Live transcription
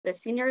the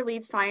Senior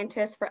Lead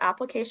Scientist for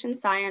Application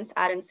Science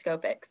at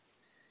Inscopix.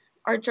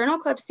 Our Journal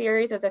Club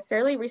series is a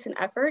fairly recent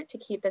effort to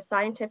keep the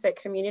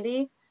scientific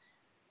community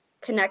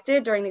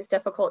connected during these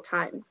difficult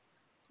times.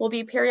 We'll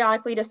be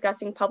periodically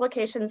discussing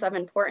publications of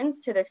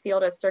importance to the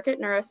field of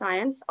circuit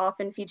neuroscience,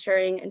 often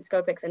featuring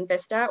Inscopix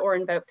Invista or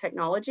Invoke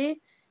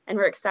technology, and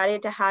we're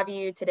excited to have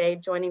you today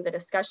joining the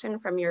discussion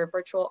from your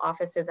virtual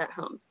offices at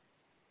home.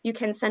 You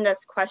can send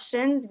us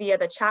questions via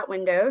the chat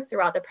window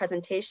throughout the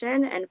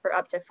presentation and for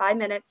up to 5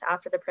 minutes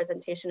after the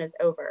presentation is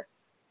over.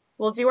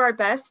 We'll do our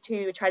best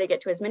to try to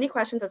get to as many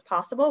questions as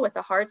possible with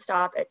a hard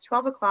stop at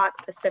 12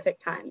 o'clock Pacific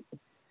time.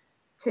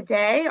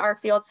 Today, our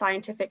field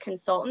scientific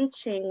consultant,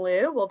 Qing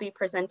Liu, will be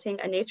presenting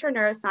a Nature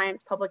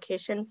Neuroscience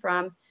publication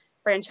from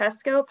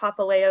Francesco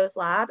Papaleo's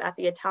lab at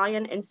the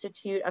Italian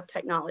Institute of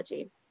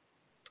Technology.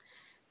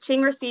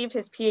 Qing received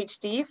his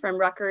PhD from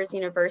Rutgers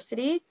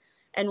University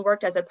and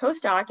worked as a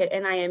postdoc at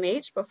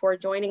NIMH before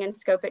joining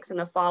Inscopix in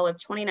the fall of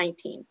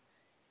 2019.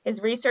 His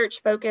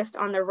research focused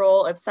on the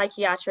role of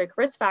psychiatric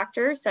risk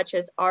factors such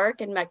as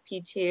ARC and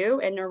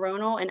MECP2 and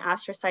neuronal and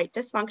astrocyte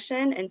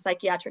dysfunction in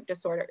psychiatric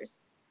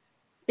disorders.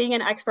 Being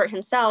an expert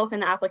himself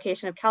in the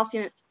application of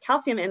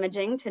calcium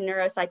imaging to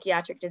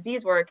neuropsychiatric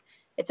disease work,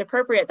 it's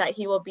appropriate that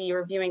he will be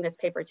reviewing this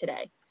paper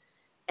today.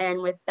 And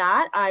with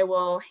that, I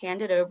will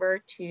hand it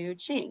over to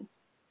Qing.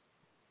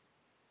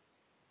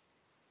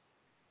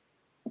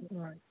 All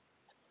right.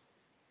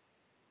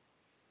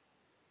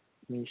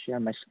 Let me share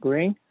my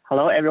screen.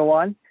 Hello,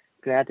 everyone.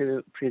 Glad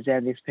to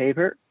present this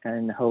paper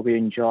and hope you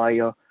enjoy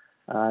your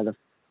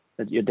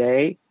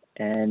day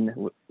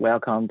and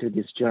welcome to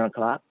this journal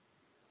club.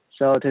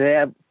 So today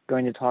I'm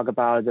going to talk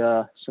about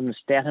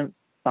somatostatin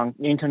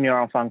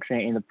interneuron function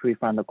in the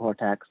prefrontal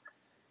cortex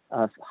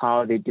of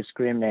how they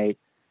discriminate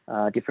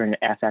different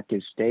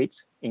affective states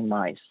in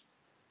mice.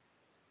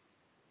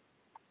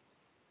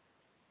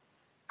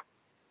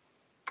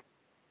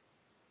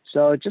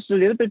 So just a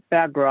little bit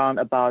background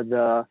about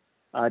the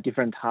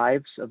different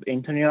types of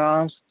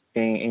interneurons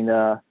in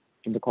the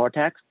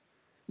cortex.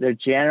 They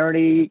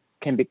generally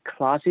can be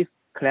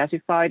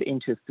classified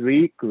into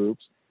 3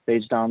 groups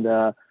based on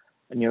the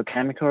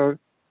neurochemical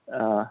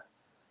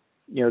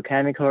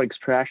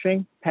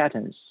expression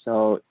patterns.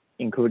 So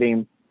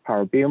including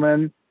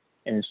parabumin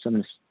and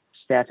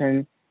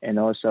somatostatin, and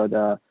also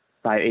the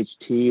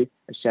 5-HT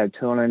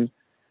serotonin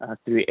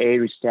 3A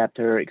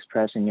receptor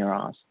expressing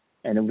neurons.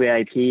 And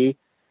VIP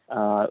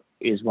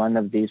is one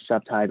of these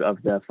subtypes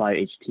of the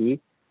 5-HT.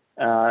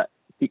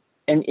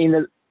 And in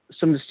the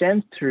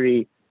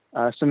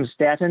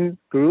somatostatin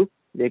group,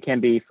 they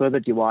can be further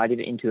divided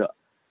into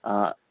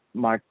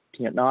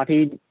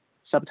Martinati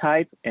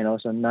subtype and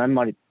also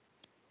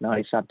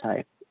non-Martinati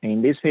subtype.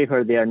 In this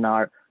paper, they are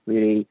not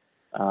really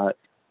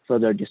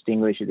further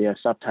distinguished their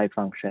subtype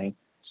function.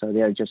 So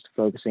they are just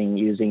focusing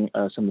using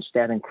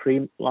somatostatin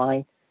cream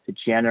line to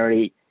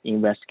generally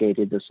investigate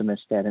the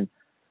somatostatin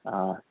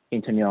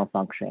interneuron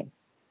function.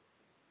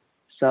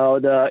 So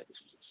the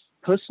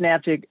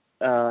postsynaptic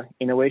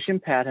innervation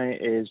pattern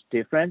is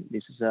different.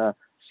 This is a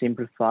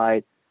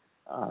simplified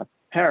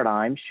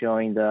paradigm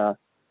showing the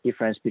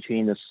difference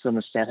between the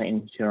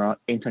somatostatin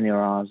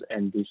interneurons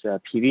and these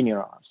PV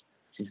neurons.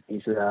 This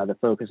is the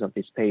focus of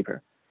this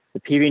paper. The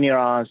PV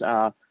neurons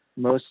are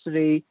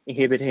mostly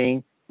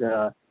inhibiting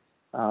the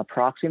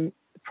proximal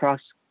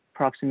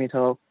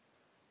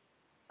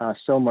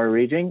soma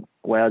region,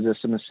 while the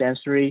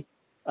somatostatin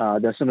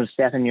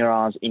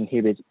neurons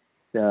inhibit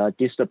the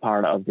distal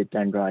part of the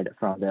dendrite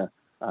from the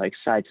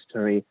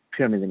excitatory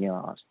pyramidal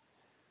neurons.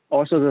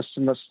 Also, the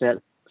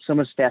somatostatin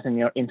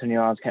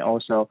interneurons can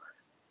also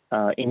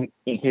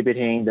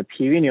inhibiting the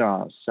PV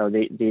neurons, so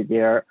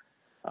their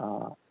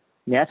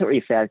network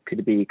effect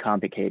could be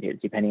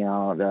complicated depending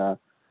on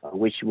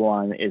which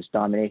one is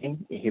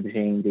dominating,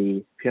 inhibiting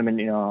the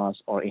pyramidal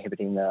neurons or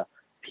inhibiting the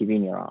PV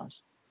neurons.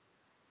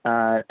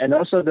 And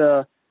also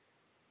the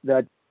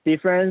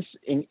difference,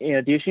 in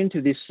addition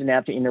to this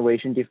synaptic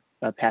innervation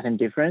pattern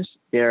difference,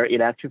 their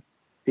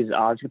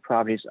electrophysiological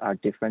properties are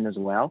different as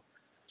well.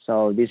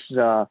 So this is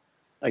an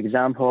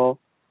example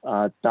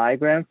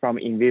diagram from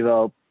in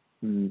vivo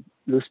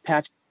loose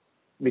patch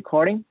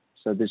recording.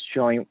 So this is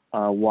showing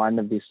one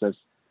of these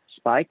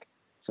spike.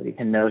 So you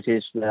can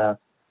notice the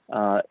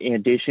in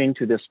addition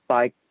to the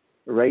spike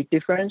rate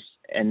difference,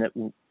 and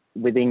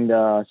within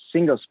the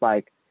single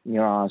spike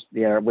neurons,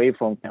 their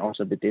waveform can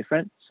also be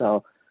different.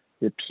 So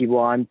the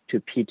P1 to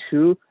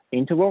P2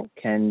 interval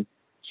can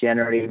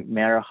generally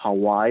measure how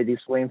wide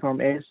this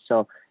waveform is.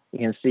 So you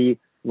can see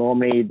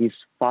normally these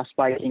fast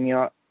spiking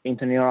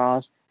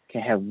interneurons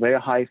can have very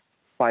high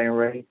firing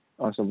rate,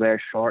 also very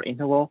short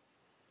interval,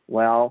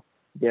 while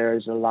there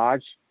is a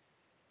large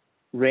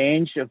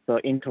range of the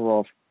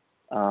interval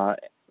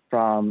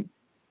from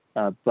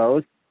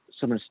both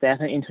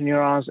somatostatin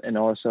interneurons and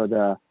also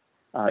the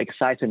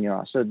excited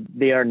neurons. So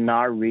they are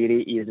not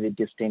really easily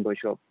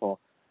distinguishable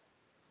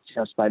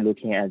just by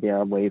looking at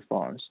their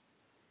waveforms.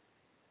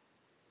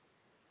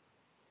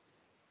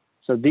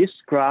 So this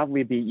graph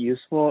will be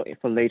useful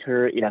for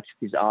later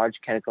electrophysiology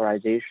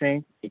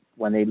categorization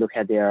when they look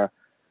at their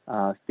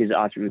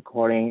physiological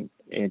recording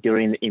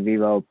during the in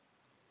vivo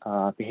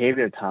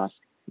behavior task,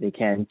 they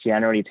can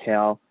generally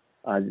tell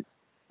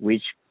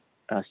which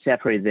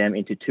separate them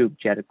into two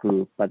jet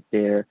groups, but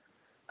they're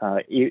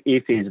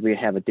if we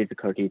have a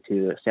difficulty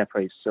to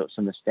separate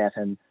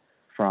somatostatin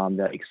from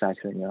the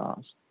excitatory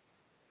neurons.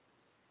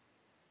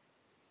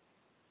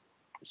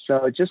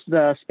 So just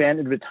the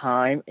spend the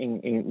time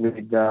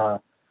with the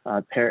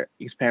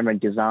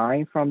experiment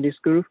design from this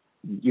group,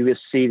 you will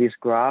see this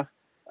graph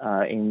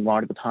in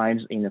multiple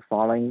times in the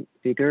following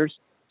figures.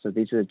 So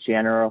this is a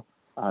general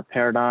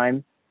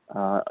paradigm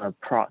to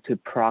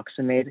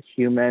approximate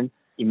human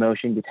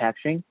emotion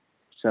detection.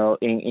 So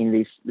in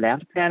this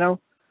left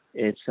panel,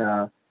 it's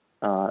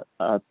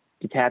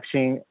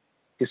detection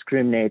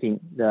discriminating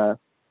the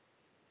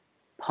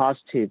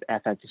positive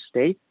affective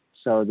state.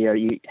 So they are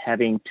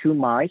having two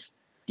mice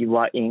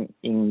divided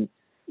in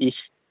each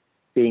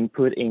being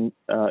put in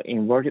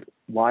inverted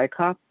Y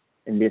cup,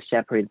 and they're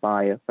separated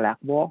by a black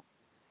ball.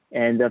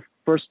 And the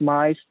first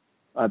mice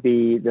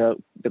be the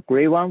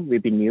gray one will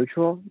be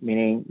neutral,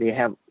 meaning they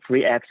have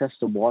free access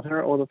to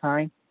water all the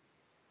time.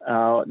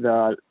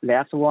 The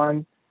left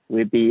one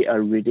will be a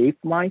relief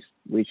mice,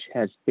 which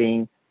has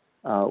been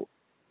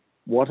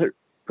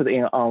put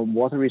in on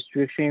water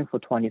restriction for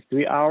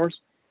 23 hours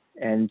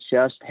and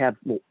just have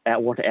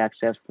water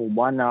access for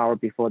 1 hour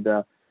before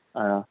the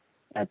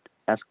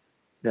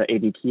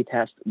ADT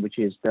test, which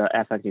is the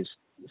affective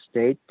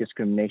state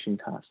discrimination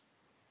test.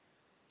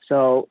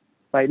 So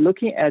by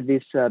looking at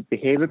this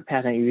behavior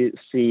pattern, you will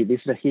see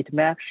this is a heat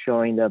map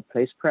showing the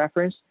place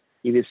preference.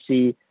 You will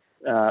see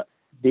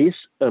this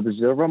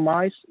observer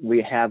mice,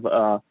 we have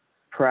a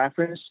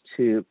preference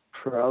to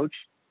approach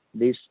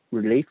these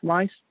relief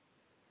mice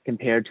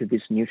compared to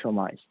these neutral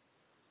mice.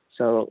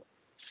 So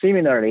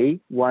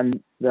similarly,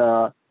 when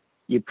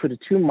you put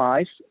two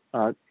mice,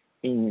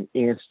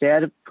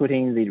 instead of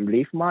putting the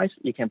relief mice,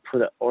 you can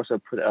also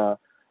put a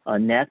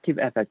negative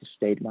affective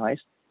state mice.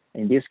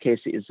 In this case,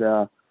 it's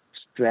a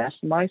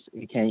stressed mice.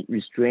 You can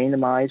restrain the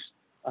mice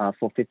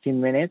for 15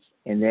 minutes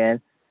and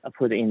then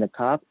put it in the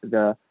cup.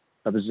 The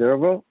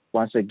observer,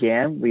 once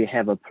again, we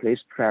have a place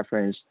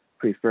preference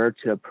preferred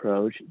to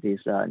approach this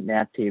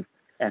negative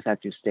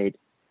affective state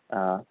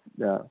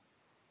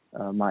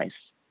mice.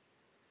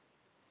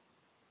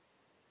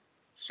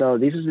 So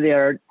this is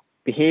their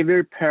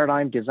behavior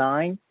paradigm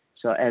design.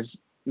 So as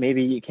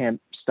maybe you can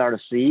start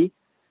to see,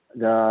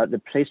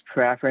 the place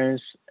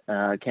preference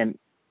can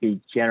be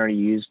generally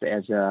used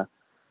as a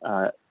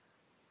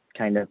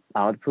kind of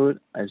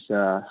output as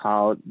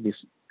how this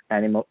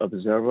animal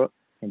observer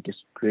can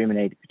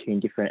discriminate between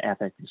different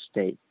affective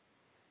states.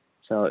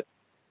 So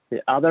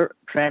the other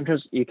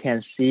parameters you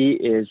can see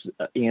is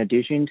in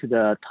addition to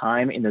the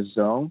time in the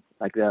zone,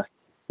 like the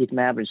heat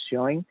map is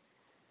showing,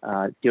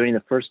 during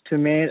the first 2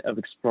 minutes of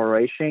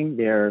exploration,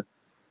 they're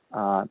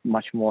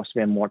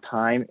spend more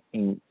time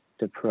to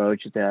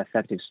approach the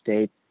affective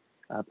state,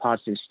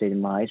 positive state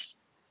mice,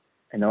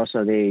 and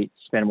also they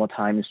spend more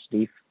time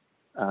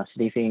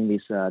sniffing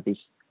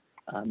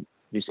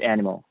this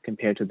animal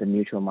compared to the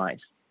neutral mice.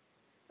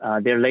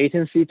 Their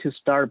latency to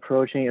start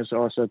approaching is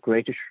also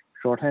greatly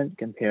shortened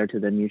compared to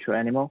the neutral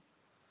animal.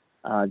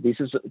 This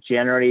is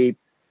generally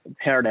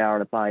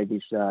paralleled by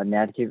this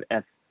negative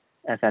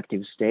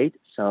affective state.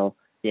 So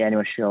the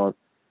animal should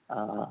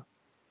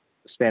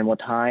spend more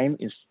time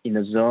in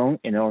the zone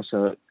and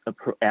also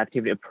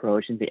actively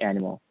approaching the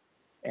animal.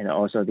 And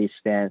also they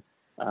spend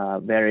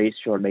very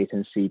short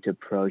latency to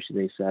approach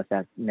this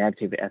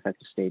negative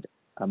affective state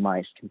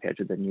mice compared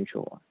to the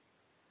neutral one.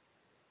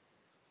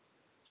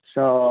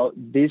 So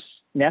this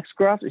next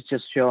graph is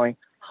just showing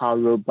how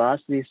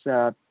robust this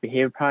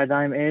behavior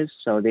paradigm is.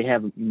 So they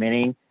have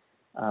many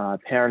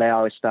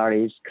parallel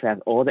studies,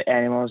 collect all the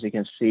animals. You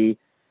can see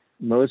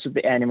most of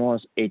the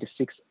animals,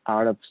 86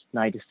 out of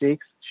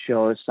 96,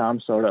 show some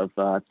sort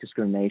of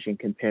discrimination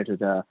compared to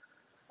the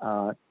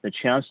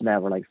chance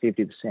level, like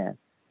 50%.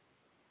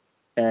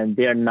 And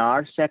they are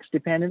not sex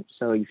dependent.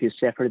 So if you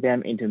separate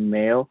them into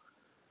male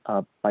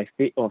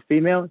or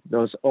female,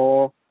 those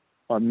all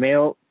are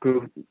male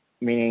group,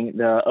 meaning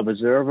the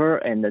observer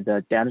and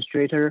the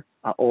demonstrator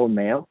are all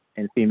male,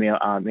 and female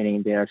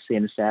meaning they are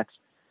same sex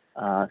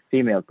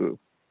female group.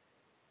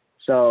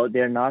 So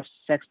they're not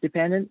sex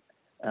dependent.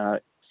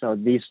 So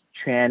these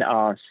trends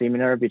are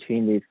similar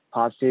between the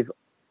positive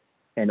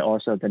and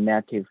also the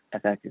negative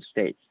affective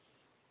states.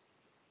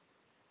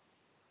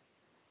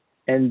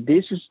 And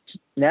this is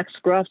next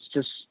graph,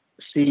 just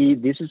see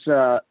this is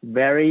a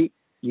very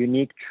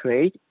unique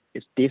trait.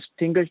 It's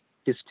distinctive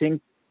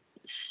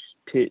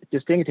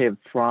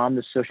from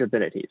the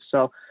sociability.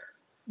 So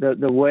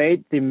the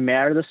way they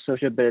measure the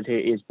sociability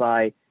is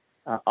by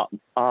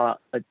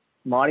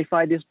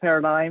modify this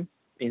paradigm.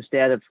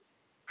 Instead of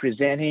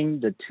presenting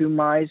the two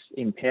mice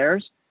in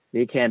pairs,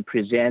 they can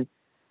present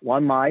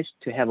one mice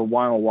to have a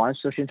one-on-one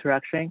social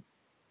interaction.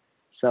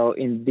 So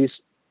in this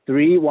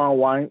 3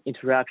 one-on-one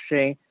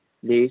interaction,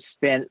 they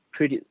spend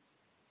pretty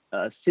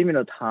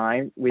similar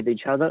time with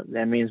each other.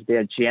 That means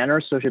their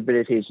general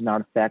sociability is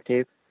not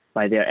affected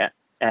by their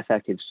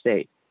affective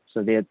state.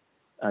 So their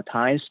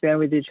time spent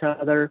with each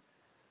other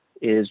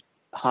is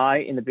high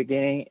in the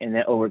beginning, and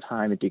then over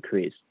time it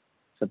decreases.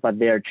 So, but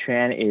their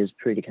trend is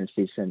pretty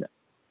consistent,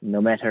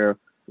 no matter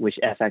which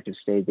affective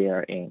state they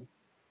are in.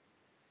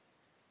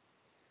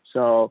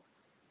 So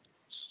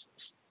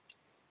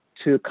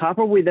to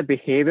couple with the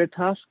behavior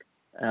task,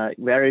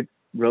 very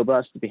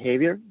robust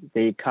behavior,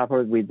 they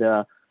coupled with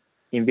the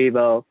in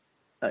vivo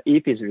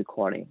EPIS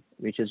recording,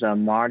 which is a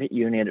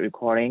multi-unit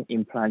recording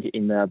implanted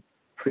in the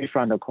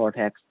prefrontal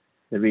cortex,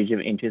 the region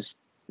of interest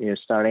they're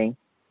studying.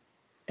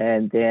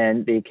 And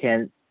then they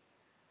can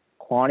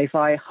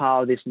quantify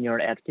how this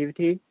neural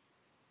activity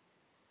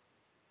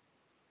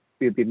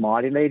will be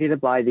modulated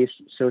by this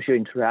social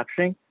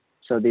interaction.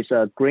 So this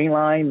green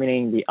line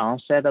meaning the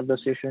onset of the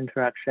social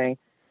interaction,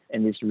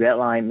 and this red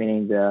line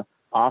meaning the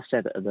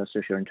offset of the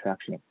social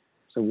interaction.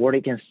 So what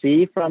you can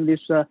see from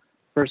this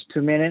first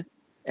 2 minutes,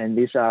 and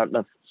these are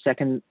the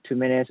second 2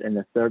 minutes and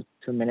the third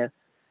 2 minutes,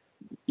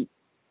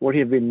 what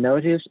you will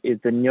notice is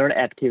the neural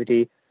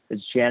activity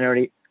is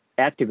generally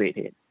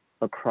activated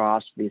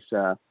across this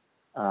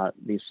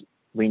this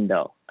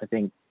window. I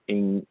think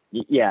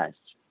yes,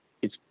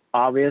 it's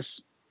obvious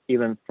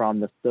even from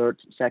the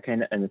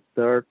second and the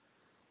third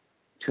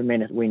 2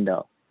 minute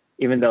window,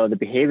 even though the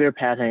behavior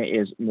pattern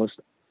is most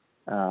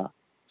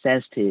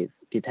sensitive,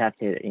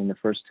 detected in the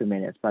first 2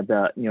 minutes, but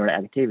the neural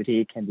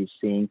activity can be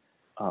seen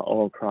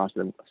all across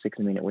the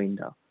 6-minute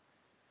window.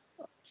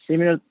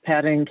 Similar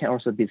pattern can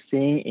also be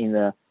seen in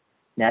the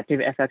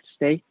negative affect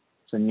state.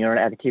 So neural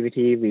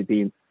activity will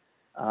be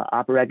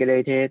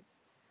upregulated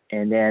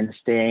and then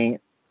staying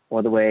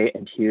all the way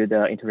until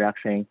the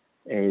interaction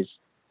is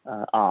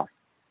off.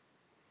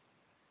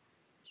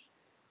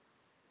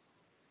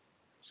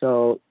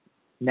 So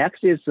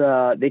next is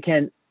they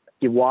can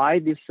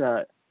divide this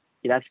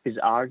electric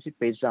physiology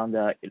based on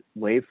the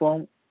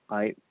waveform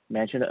I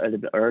mentioned a little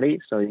bit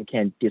early. So you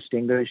can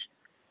distinguish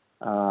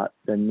the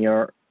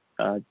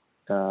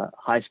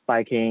high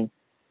spiking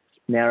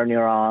narrow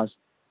neurons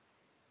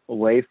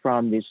away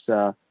from this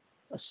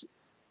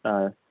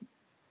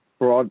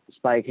broad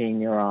spiking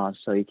neurons.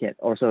 So you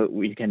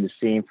can be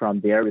seen from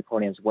their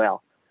recording as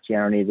well.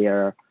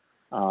 Generally,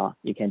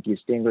 you can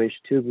distinguish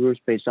two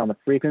groups based on the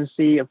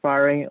frequency of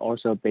firing,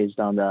 also based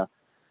on the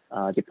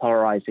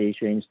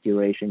depolarization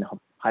duration,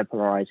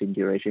 hypolarizing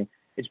duration.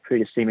 It's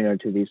pretty similar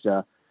to this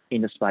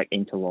interspike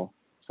interval.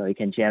 So you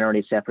can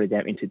generally separate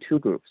them into two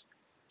groups.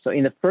 So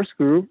in the first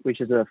group,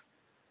 which is a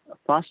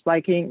fast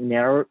spiking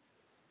narrow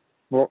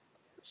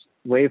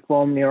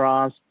waveform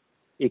neurons,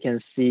 you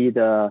can see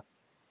the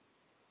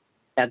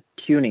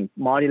tuning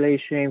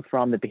modulation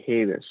from the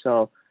behavior.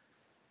 So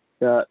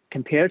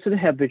compared to the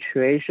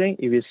habituation,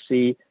 you will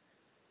see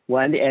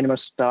when the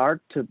animals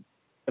start to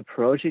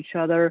approach each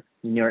other,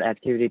 neural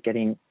activity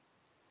getting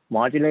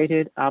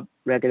modulated,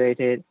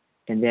 up-regulated,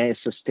 and then it's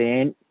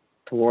sustained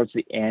towards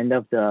the end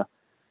of the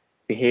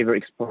behavior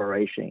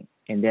exploration,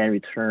 and then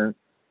return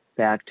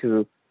back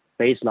to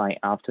baseline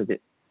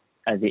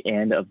at the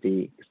end of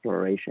the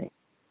exploration.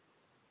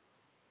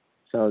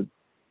 So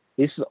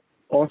this is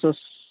also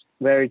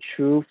very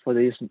true for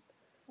this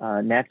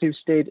negative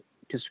state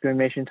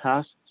discrimination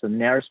task. So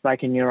narrow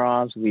spiking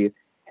neurons, we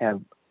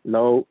have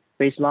low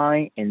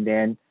baseline and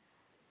then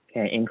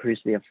can increase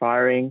their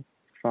firing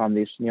from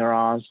these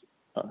neurons,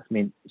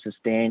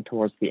 sustained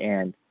towards the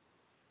end.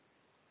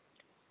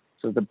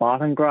 So the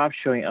bottom graph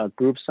showing a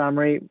group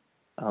summary,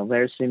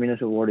 very similar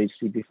to what you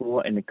see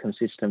before and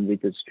consistent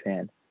with this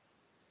trend.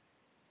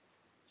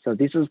 So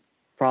this is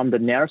from the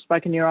narrow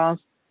spiking neurons.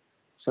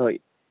 So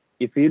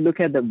if you look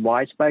at the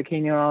wide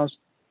spiking neurons,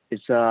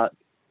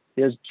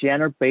 there's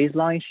general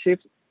baseline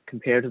shift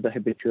compared to the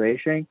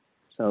habituation.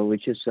 So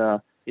which is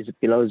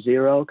below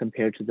 0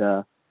 compared to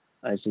the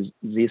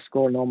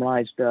z-score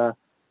normalized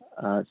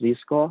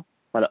z-score.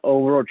 But the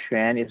overall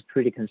trend is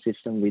pretty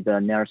consistent with the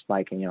narrow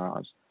spiking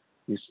neurons.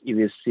 You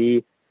will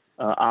see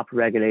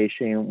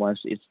up-regulation once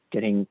it's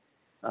getting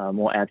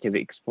more active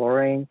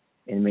exploring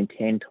and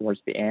maintained towards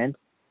the end,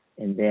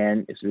 and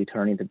then it's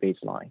returning to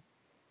baseline.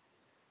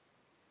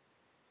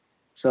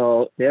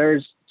 So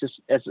there's just,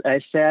 as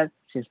I said,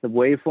 since the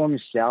waveform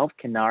itself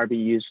cannot be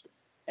used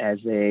as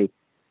a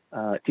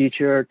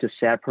feature to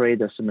separate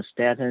the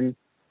somatostatin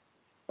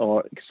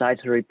or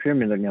excitatory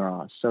pyramidal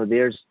neurons. So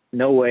there's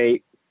no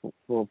way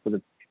for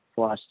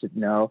us to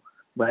know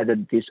whether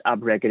this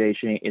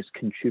upregulation is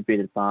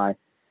contributed by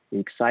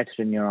the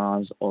excitatory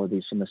neurons or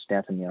the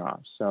somatostatin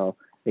neurons. So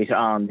later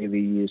on, we will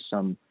use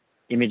some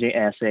imaging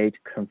assay to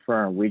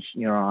confirm which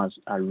neurons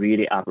are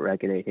really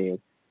upregulated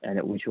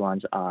and which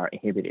ones are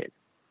inhibited.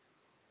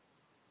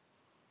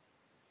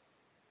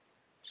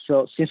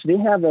 So since they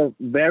have a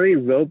very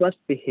robust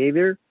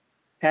behavior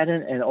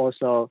pattern and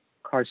also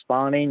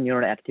corresponding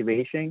neural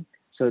activation,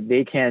 so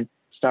they can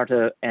start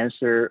to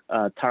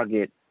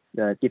target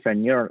the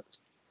different neural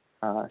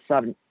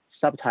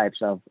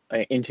subtypes of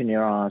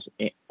interneurons,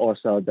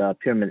 also the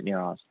pyramid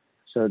neurons.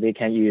 So they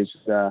can use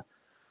the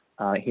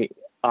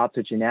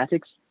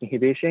optogenetics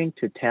inhibition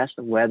to test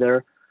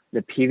whether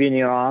the PV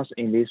neurons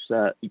in this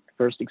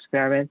first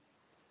experiment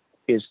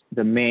is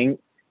the main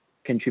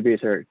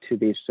contributor to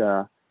this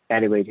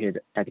elevated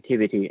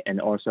activity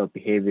and also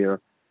behavior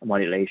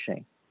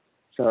modulation.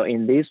 So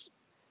in this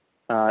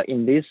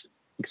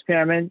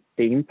experiment,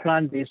 they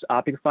implant this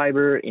optic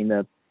fiber in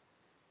the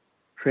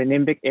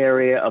prelimbic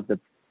area of the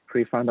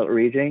prefrontal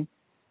region,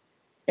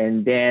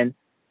 and then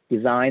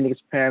design the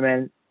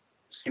experiment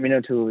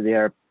similar to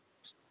their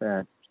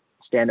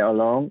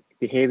standalone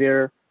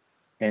behavior,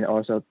 and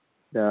also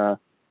the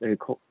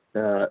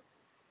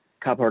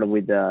coupled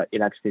with the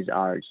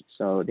electrophysiology.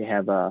 So they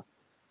have a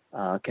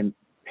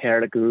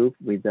compared group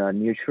with the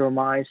neutral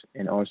mice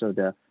and also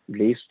the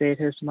relief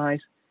status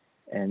mice,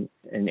 and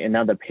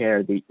another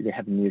pair they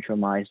have neutral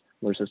mice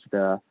versus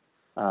the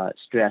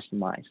stressed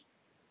mice.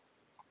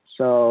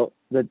 So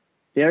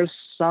there's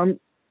some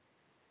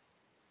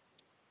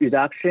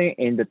reduction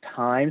in the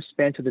time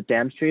spent to the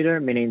demonstrator,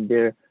 meaning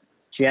their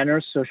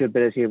general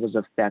sociability was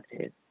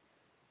affected.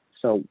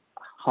 So,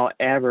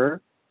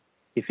 however,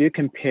 if you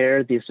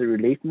compare these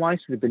relief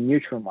mice with the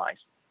neutral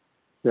mice,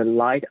 the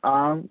light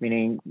on,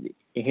 meaning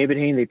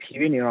inhibiting the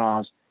PV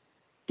neurons,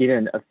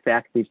 didn't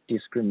affect this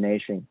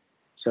discrimination.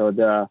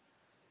 So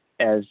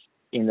as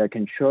in the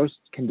control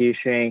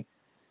condition,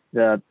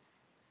 the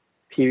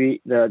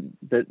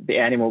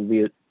animal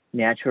will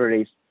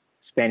naturally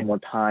spend more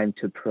time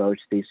to approach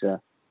this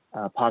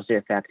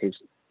positive affective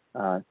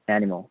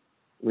animal,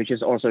 which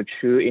is also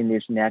true in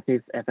this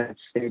negative affective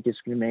state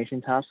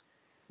discrimination task.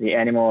 The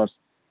animal's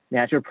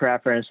natural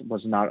preference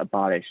was not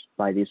abolished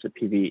by this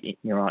PV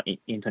neuron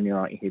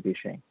interneuron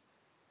inhibition.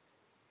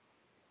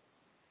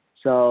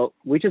 So,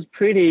 which is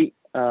pretty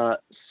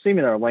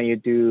similar when you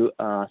do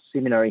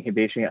similar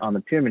inhibition on the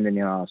pyramidal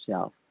neuron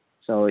itself.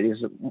 So it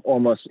is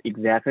almost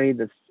exactly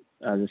the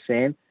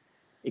same,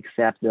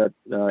 except that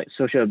the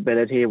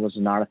sociability was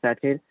not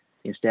affected.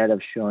 Instead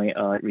of showing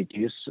a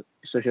reduced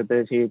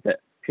sociability, the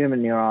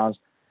pyramidal neurons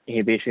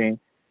inhibition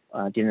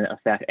didn't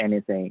affect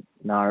anything,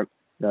 not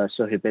the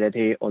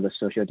sociability or the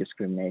social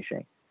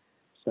discrimination.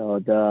 So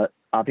the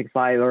optic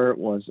fiber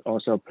was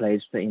also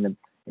placed in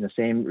the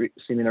same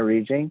similar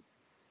region,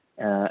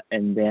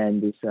 and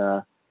then this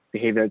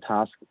behavior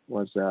task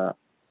was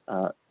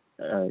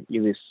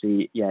you will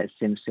see, yeah, it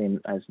seems same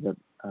as the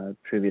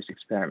previous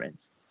experiments.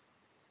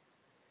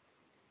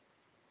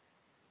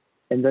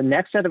 And the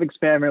next set of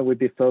experiment would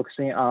be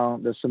focusing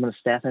on the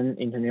somatostatin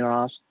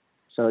interneurons.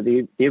 So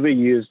they will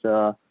use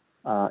the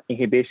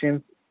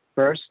inhibition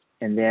first,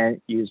 and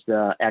then use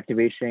the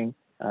activation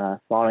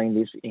following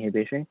this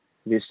inhibition.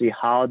 We see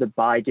how the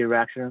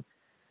bidirectional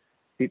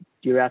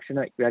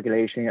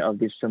regulation of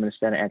this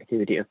somatostatin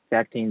activity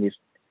affecting this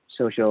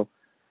social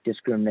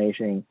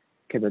discrimination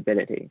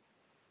capability.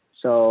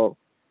 So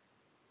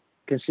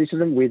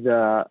consistent with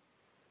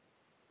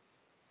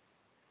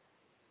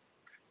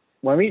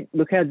when we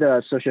look at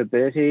the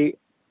sociability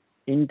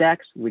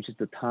index, which is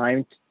the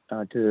time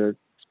to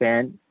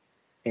spend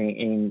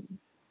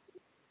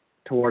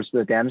towards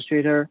the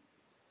demonstrator,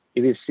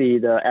 you will see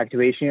the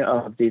activation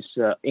of this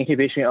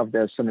inhibition of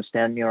the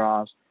somatostatin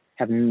neurons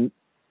have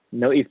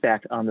no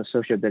effect on the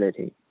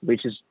sociability,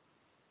 which is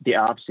the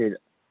opposite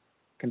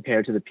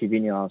compared to the PV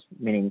neurons,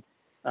 meaning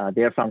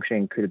their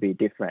function could be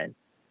different.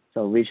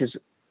 So which is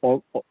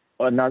or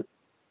not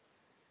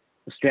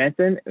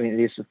strengthened in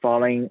this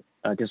following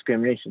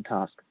discrimination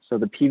task. So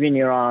the PV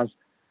neurons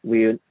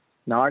will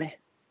not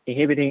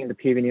inhibiting the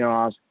PV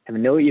neurons have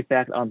no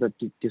effect on the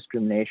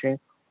discrimination.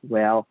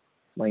 Well,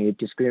 when you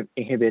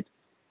inhibit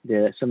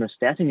the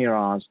somatostatin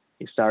neurons,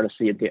 you start to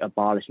see the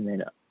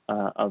abolishment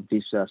of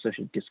this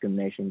social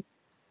discrimination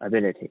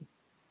ability.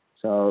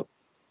 So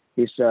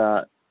this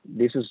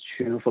is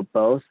true for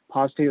both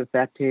positive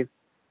affective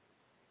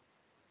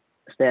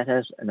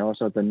status and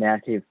also the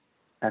negative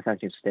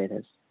affective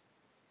status.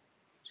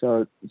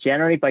 So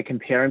generally, by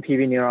comparing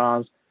PV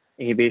neurons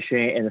inhibition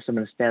and the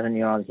somatostatin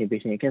neurons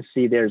inhibition, you can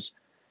see there's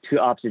two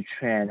opposite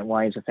trends.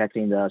 One is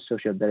affecting the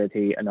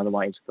sociability, another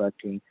one is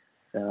affecting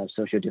the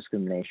social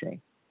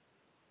discrimination.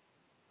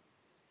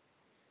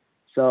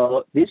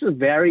 So this is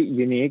very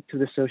unique to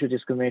the social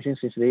discrimination,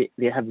 since they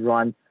have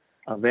run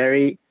a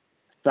very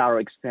thorough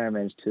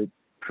experiments to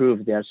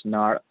prove there's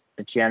not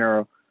a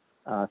general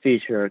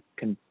feature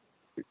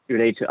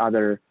related to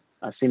other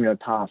similar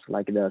tasks,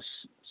 like the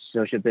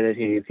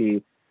sociability if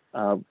you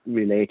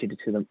related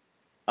to the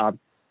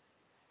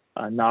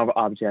novel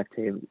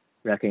objective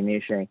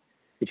recognition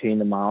between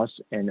the mouse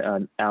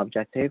and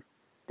objective.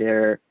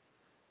 The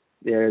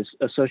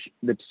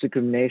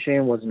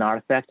discrimination was not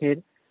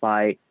affected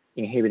by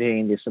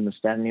inhibiting the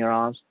somatostatin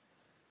neurons,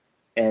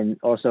 and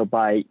also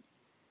by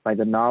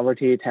the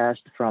novelty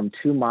test from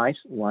two mice.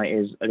 One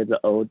is a little bit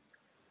old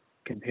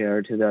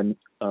compared to the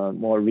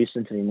more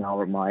recently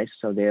novel mice.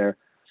 So there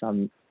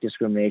some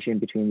discrimination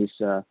between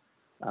this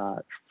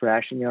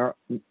fresh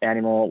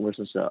animal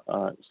versus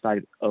a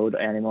slightly old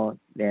animal.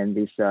 Then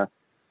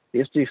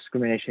this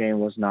discrimination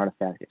was not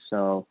affected.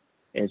 So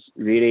it's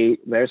really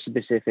very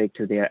specific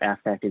to their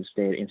affective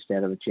state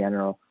instead of a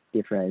general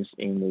difference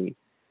in the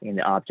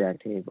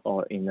objective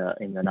or in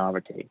the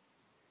novelty.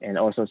 And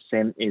also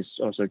same is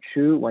also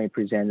true when you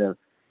present the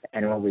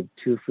animal with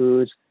two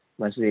foods.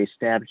 Once we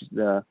establish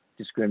the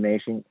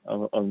discrimination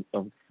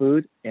of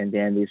food, and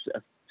then these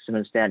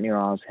somatostatin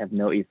neurons have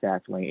no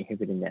effect when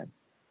inhibiting them.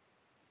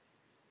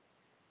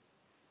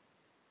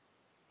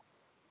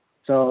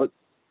 So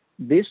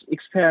this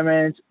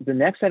experiment, the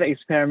next set of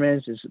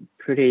experiments is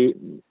pretty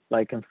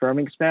like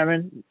confirming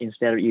experiment.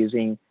 Instead of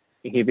using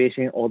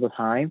inhibition all the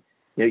time,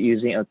 they're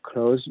using a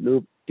closed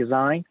loop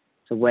design.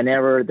 So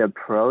whenever the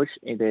approach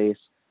in this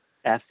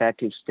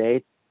affective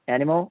state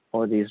animal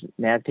or this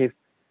negative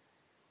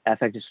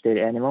affective state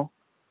animal,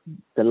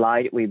 the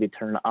light will be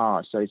turned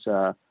on. So it's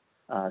a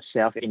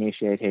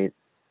self-initiated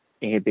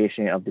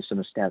inhibition of the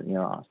somatostatin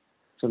neurons.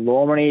 So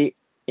normally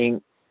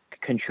in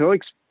control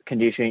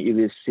condition, you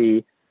will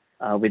see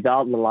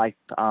without the light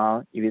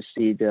on, you will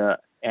see the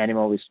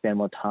animal will spend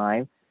more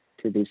time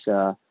to this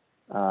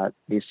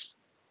this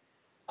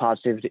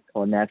positive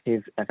or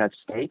negative affective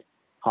state.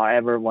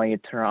 However, when you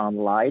turn on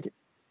the light,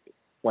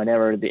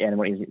 whenever the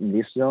animal is in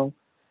this zone,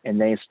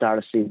 and then you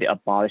start to see the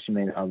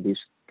abolishment of this,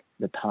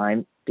 the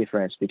time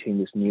difference between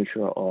this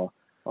neutral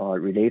or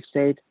relief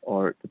state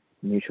or the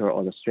neutral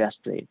or the stress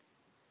state.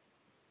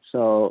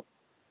 So,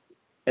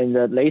 and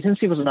the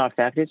latency was not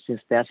affected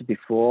since that's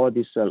before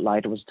this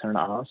light was turned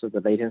on. So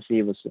the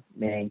latency was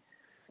meaning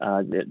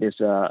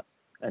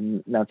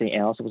nothing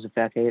else was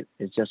affected.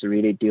 It's just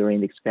really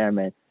during the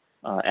experiment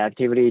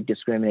activity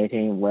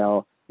discriminating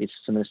well if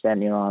somatostatin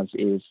neurons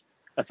is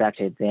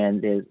affected, then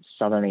they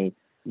suddenly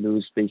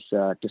lose this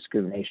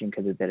discrimination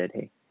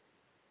capability.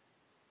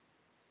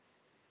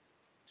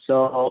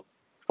 So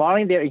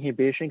following their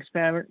inhibition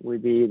experiment will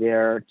be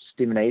their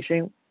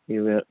stimulation.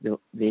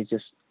 They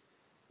just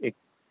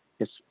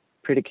it's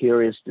pretty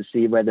curious to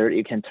see whether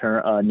you can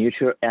turn a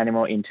neutral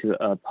animal into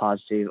a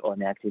positive or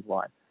negative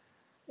one.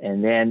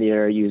 And then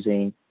they're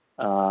using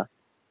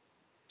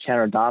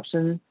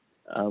channel-Dobson,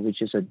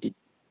 which is a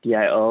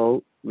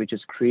DIO, which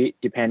is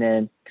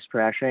Cree-dependent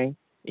expression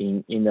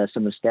in the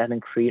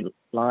somatostatin Cree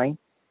line.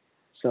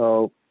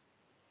 So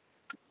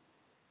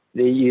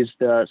they use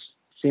the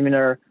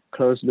similar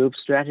closed loop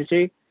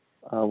strategy.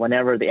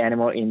 Whenever the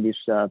animal in this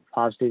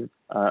positive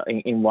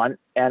in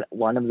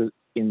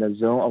the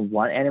zone of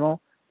one animal,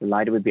 the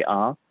light will be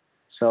on.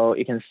 So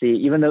you can see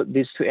even though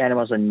these two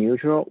animals are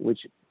neutral,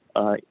 which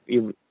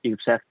you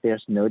expect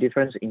there's no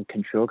difference in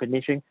control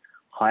condition.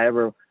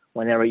 However,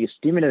 whenever you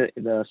stimulate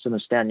the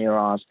somatostatin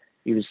neurons,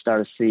 you will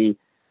start to see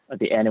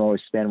the animal will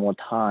spend more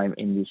time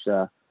in this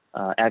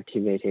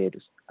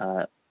activated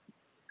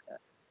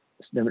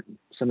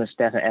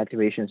somatostatin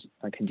activation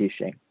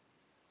condition.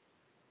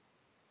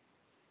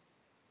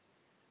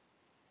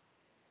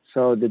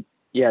 So this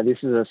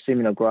is a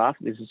similar graph.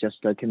 This is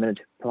just a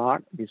cumulative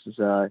plot. This is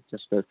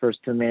just the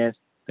first 2 minutes.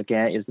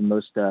 Again, is the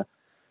most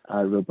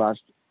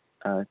robust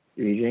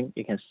region.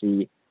 You can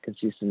see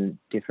consistent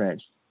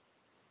difference.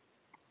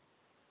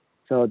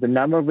 So the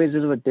number of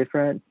visits were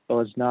different,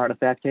 was not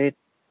affected.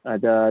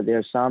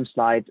 There's some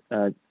slight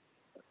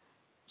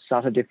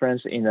subtle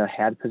difference in the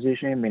head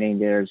position, meaning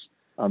there's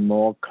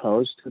more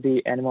close to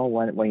the animal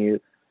when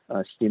you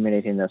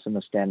stimulating the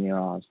somatostatin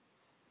neurons.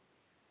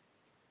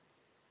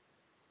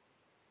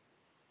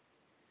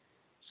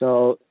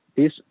 So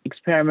this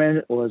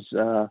experiment was,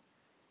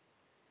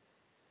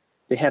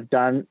 they have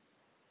done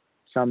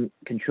some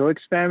control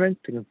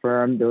experiments to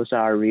confirm those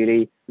are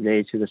really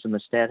related to the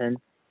somatostatin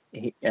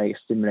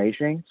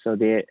stimulation. So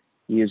they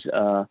use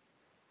a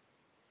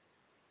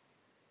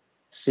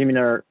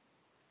similar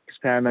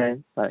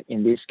experiment, but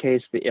in this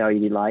case, the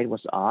LED light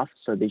was off,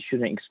 so they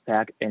shouldn't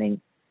expect any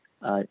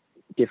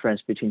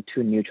difference between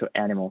two neutral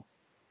animals.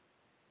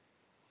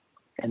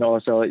 And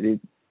also,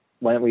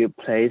 when we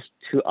place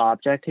two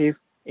objectives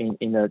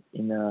in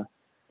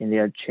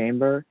their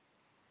chamber,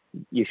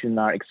 you should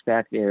not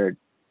expect they're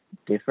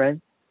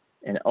different.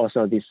 And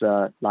also, this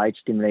light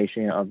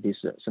stimulation of this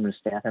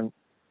somatostatin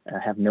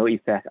have no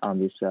effect on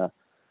this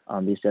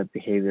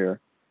behavior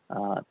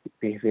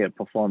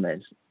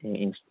performance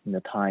in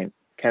the time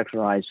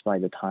characterized by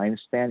the time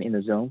span in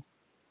the zone.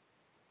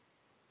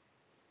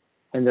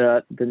 And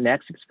the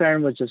next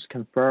experiment was just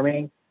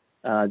confirming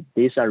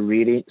these are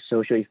really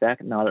social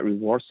effect, not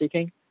reward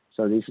seeking.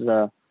 So this is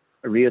a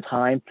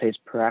real-time place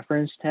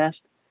preference test.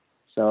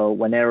 So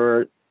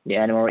whenever the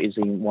animal is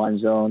in one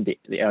zone, the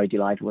LED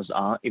light was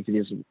on. If it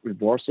is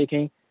reward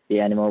seeking, the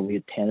animal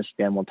will tend to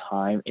spend more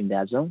time in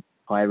that zone.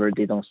 However,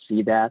 they don't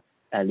see that,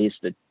 at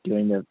least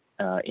during the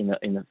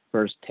in the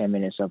first 10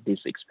 minutes of this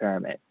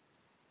experiment.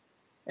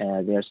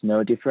 There's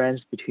no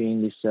difference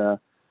between this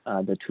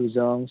the two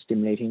zones,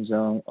 stimulating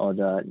zone or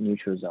the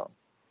neutral zone.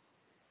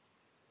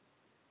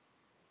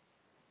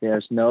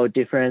 There's no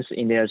difference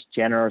in their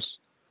general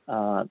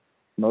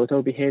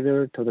motor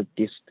behavior. Total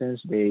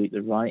distance they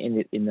run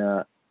in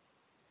the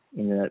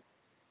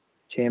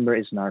chamber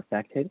is not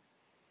affected.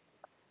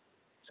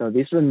 So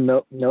this is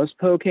nose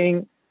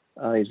poking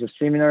is a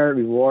similar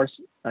rewards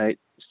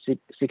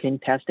seeking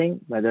testing,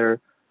 whether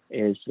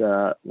is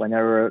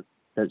whenever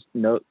the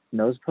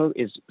nose poke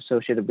is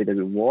associated with a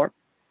reward,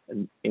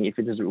 and if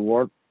it is a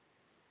reward,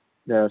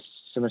 the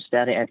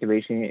somatostatin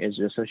activation is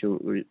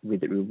associated with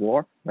the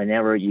reward.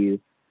 Whenever you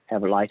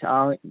have a light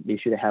on, you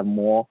should have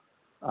more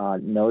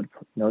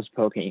nose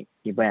poking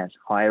events.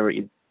 However,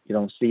 you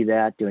don't see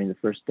that during the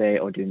first day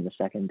or during the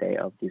second day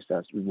of this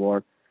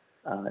reward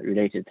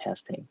related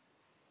testing.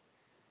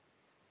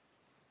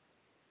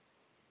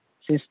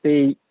 Since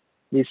they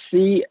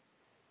see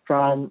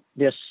from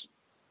this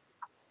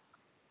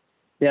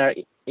their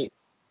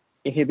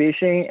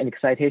inhibition and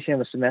excitation of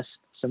the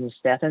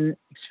somatostatin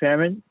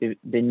experiment,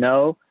 they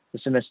know the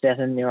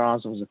somatostatin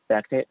neurons was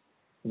affected.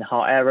 And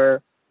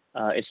however,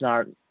 it's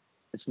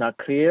not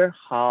clear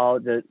how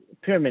the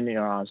pyramid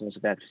neurons was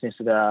affected, since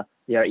their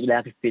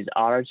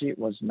electrophysiology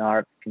was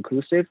not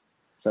conclusive.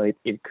 So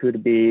it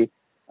could be,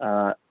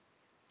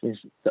 since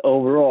the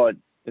overall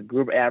the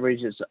group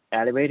average is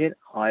elevated,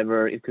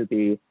 however, it could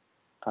be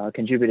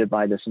contributed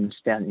by the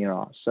somatostatin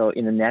neurons. So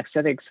in the next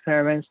set of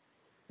experiments,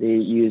 they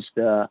use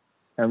the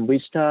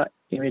Vista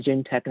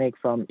imaging technique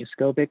from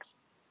Inscopix.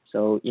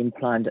 So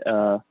implant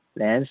a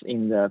lens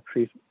in the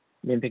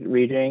pre-limbic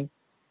region,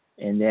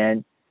 and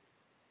then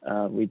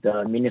with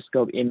the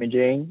miniscope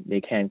imaging,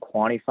 they can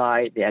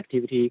quantify the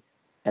activity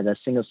at a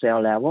single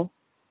cell level.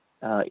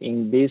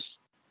 In this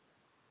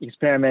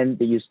experiment,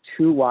 they use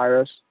two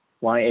virus.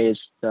 One is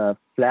the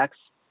flex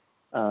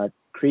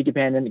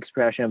Cre-dependent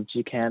expression of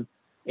GCAM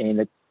in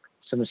the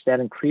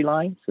somatostatin Cre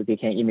line, so they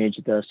can image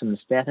the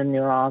somatostatin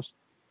neurons.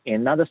 In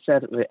another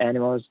set of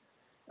animals,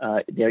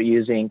 they're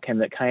using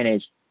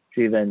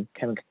kinase-driven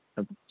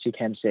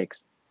GCAM6.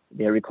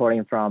 They're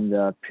recording from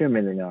the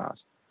pyramidal neurons.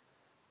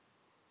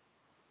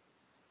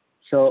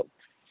 So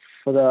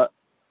for the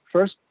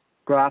first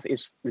graph is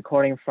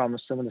recording from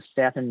some of the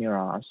somatostatin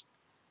neurons,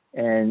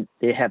 and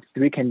they have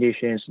three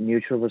conditions: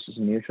 neutral versus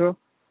neutral,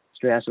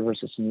 stress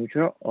versus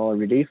neutral, or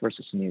relief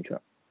versus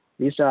neutral.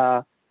 These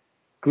are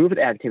grouped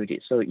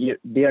activities, so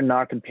they are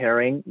not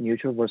comparing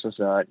neutral versus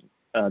the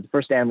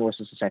first animal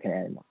versus the second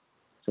animal.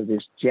 So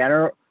this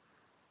general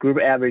group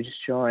average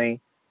showing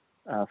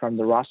from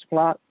the raster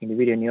plot,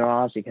 individual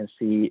neurons, you can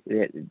see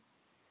that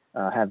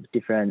have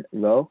different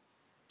row.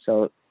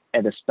 So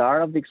at the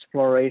start of the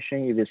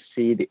exploration, you will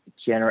see the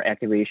general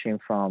activation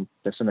from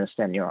the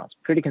somatostatin neurons,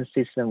 pretty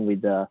consistent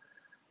with the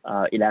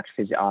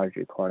electrophysiology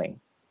recording.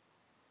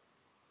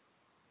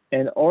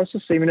 And also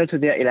similar to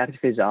the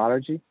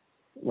electrophysiology,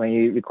 when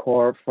you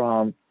record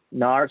from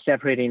not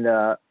separating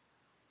the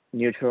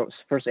neutral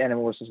first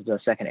animal versus the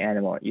second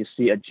animal, you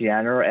see a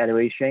general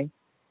elevation,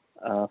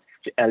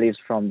 at least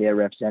from their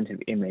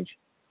representative image,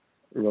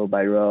 row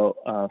by row,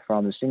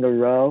 from the single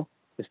row,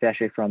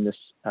 especially from the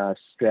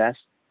stress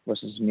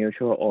versus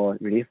neutral or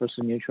relief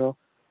versus neutral.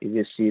 You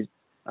will see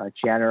a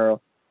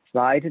general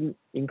slight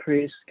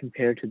increase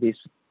compared to this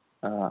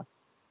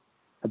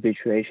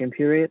habituation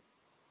period.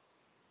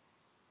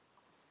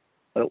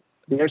 But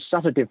there are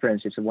subtle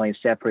differences when you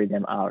separate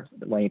them out.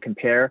 When you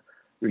compare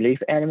relief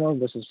animal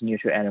versus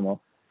neutral animal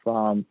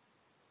from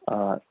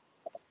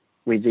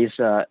with this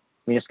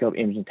miniscope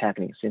imaging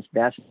technique, since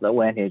that's the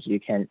advantage. You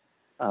can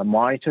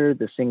monitor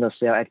the single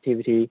cell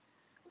activity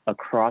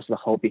across the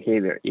whole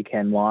behavior. You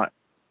can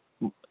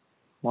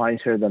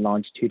monitor the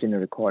longitudinal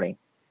recording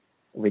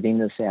within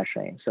the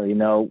session. So you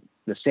know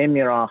the same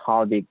neuron,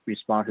 how they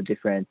respond to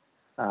different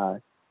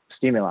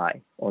stimuli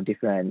or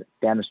different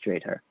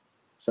demonstrator.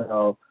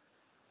 So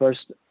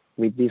first,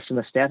 with this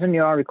somatostatin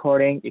neuron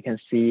recording, you can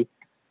see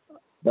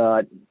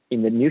that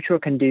in the neutral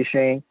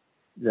condition,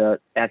 the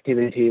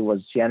activity was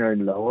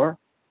generally lower.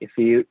 If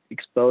you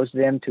expose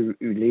them to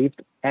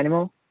relieved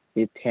animal,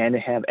 they tend to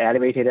have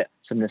elevated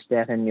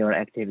somatostatin neuron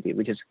activity,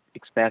 which is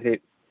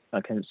expected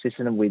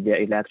consistent with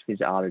their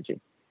electrophysiology.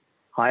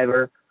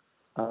 However,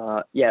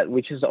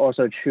 which is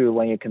also true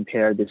when you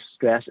compare the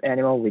stress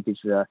animal with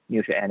this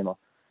neutral animal.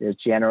 There's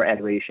general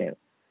elevation,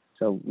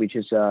 so which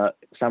is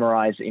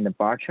summarized in the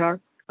bar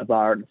chart.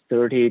 About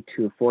 30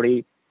 to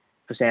 40%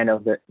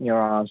 of the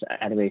neurons are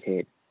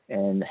elevated,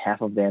 and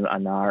half of them are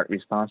not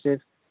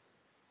responsive.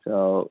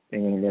 So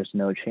meaning there's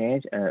no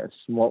change. Very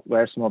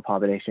small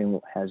population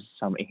has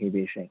some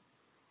inhibition.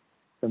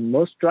 The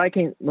most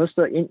striking,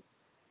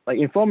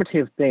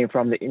 informative thing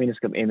from the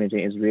miniscope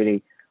imaging is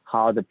really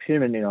how the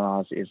pyramid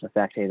neurons is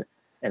affected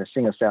at a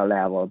single cell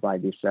level by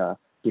this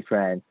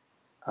different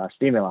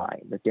stimuli,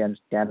 the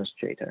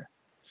demonstrator.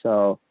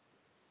 So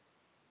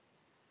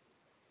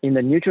in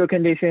the neutral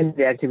condition,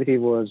 the activity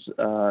was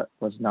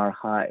not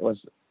high, was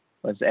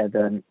at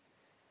the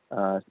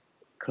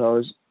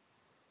close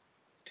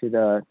to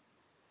the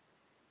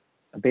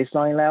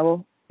baseline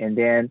level, and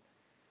then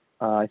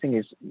I think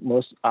it's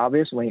most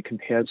obvious when you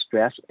compare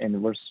stress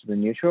and versus the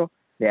neutral,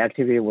 the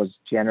activity was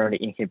generally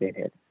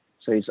inhibited.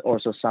 So it's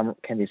also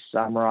can be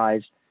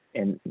summarized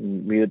and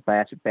viewed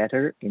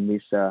better in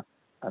this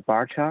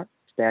bar chart,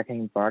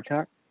 stacking bar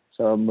chart.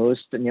 So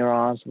most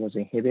neurons was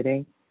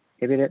inhibited,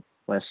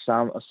 where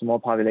a small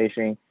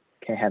population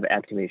can have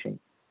activation.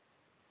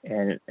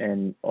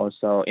 And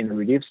also in the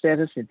relief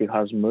status,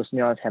 because most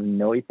neurons have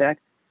no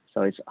effect,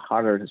 so it's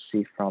harder to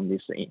see from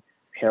this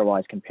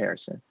pairwise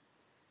comparison.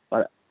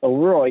 But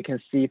overall, you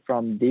can see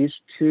from these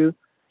two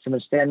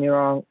somatostatin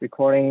neuron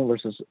recording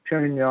versus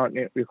pyramidal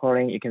neuron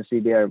recording, you can see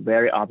they are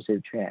very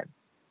opposite trend.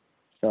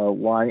 So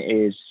one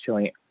is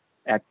showing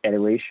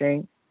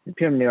elevation, the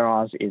pyramidal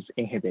neurons is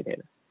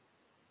inhibited.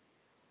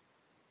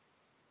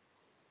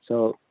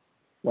 So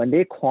when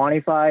they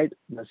quantified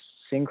the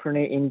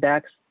synchrony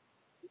index,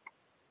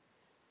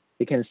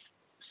 you can,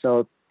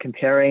 so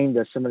comparing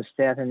the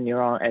somatostatin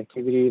neuron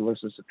activity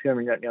versus the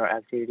pyramidal neuron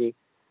activity.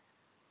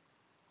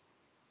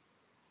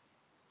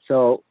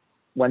 So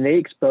when they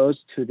expose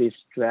to the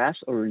stress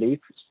or relief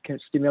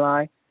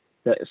stimuli,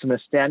 the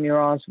somatostatin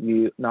neurons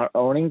will not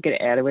only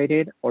get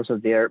elevated, also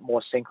they're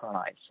more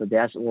synchronized. So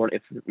that's what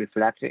is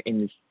reflected in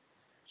this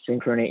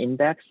synchrony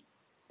index.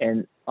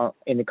 And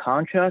in the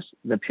contrast,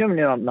 the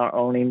pyramidal neuron not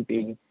only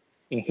being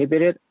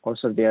inhibited,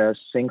 also their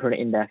synchrony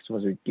index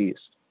was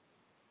reduced.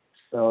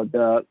 So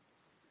the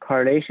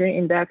correlation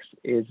index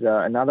is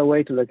another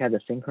way to look at the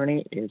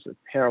synchrony is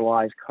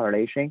pairwise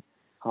correlation,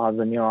 how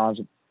the neurons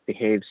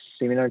behave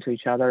similar to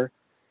each other.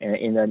 And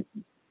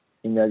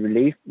in the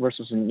relief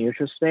versus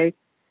neutral state,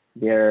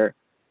 their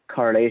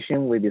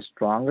correlation will be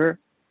stronger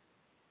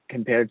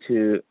compared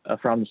to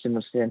from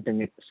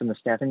somatostatin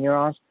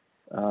neurons,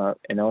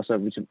 and also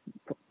which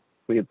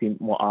will be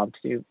more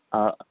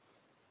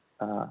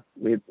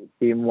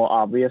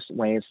obvious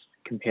when it's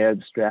compared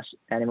the stress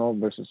animal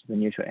versus the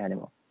neutral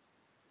animal.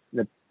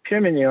 The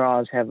pyramid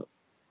neurons have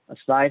a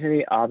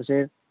slightly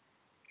opposite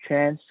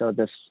trend, so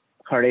the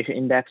correlation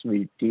index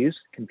reduced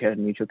compared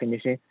to neutral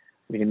condition,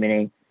 which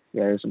meaning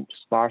there's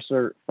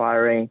sparser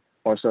firing,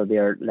 also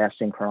they're less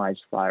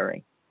synchronized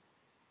firing.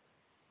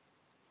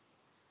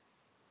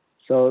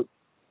 So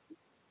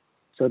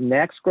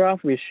next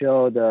graph we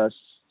show the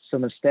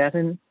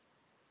somatostatin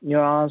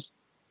neurons.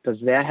 Does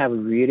that have a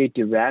really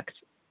direct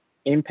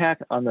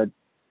impact on the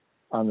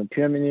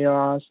pyramid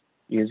neurons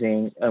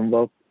using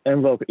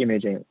envelope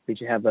imaging,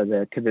 which have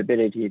the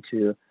capability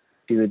to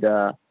do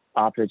the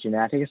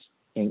optogenetics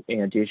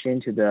in addition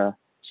to the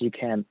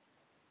GCAM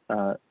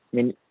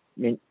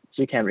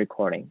GCAM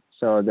recording.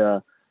 So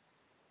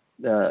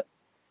the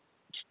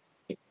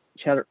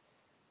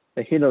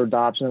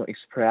heterodopsin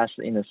expressed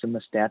in the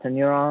somatostatin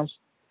neurons,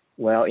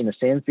 while in the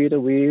same field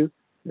of view,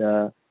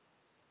 the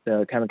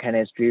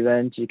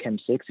chemical-kinase-driven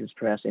GCAM6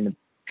 expressed in the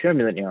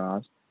pyramidal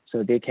neurons,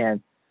 so they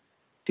can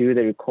do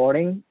the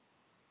recording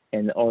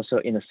and also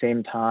in the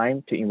same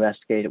time to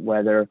investigate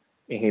whether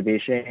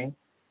inhibition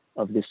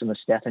of the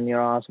somatostatin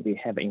neurons will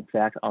have an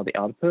effect on the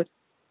output.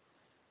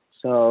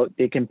 So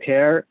they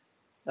compare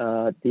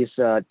these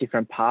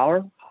different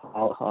power,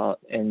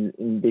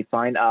 and they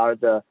find out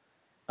the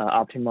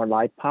optimal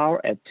light power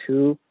at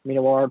 2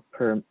 milliwatt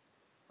per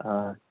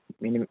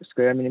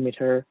square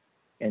millimeter,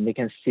 and they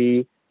can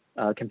see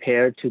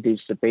compared to this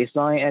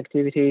baseline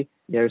activity,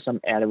 there's some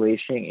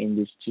elevation in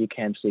this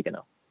GCAM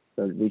signal,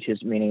 so which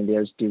is meaning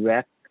there's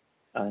direct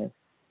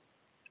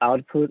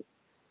output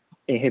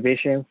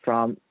inhibition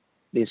from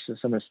this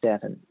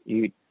somatostatin.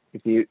 If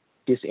you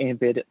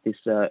disinhibit this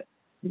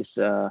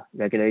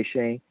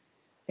regulation,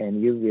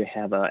 and you will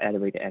have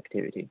elevated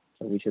activity,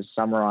 so which is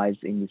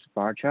summarized in this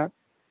bar chart.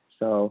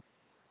 So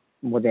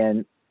more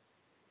than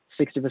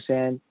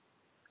 60%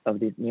 of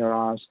these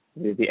neurons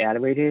will be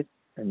elevated,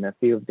 and a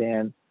few of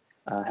them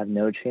have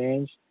no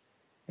change,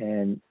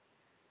 and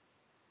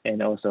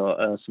also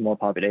a small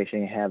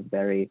population have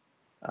very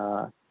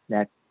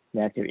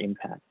negative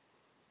impact.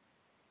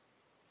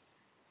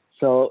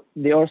 So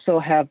they also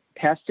have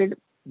tested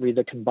with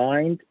the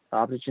combined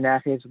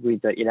optogenetics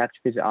with the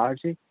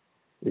electrophysiology,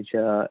 which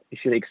you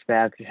should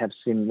expect to have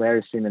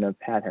very similar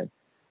pattern.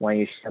 When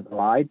you shed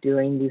light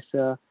during this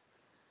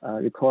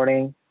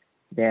recording,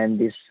 then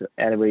this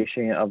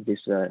elevation of this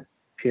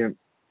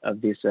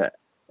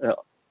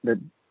the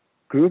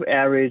group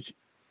average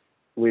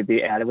will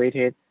be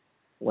elevated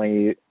when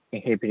you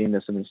inhibiting the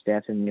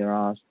somatostatin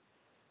neurons,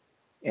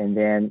 and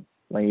then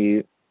when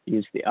you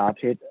use the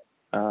opposite,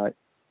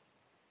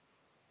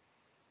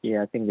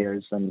 yeah, I think there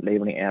is some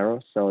labeling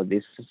error. So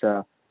this is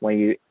when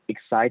you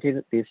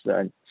excited this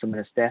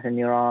somatostatin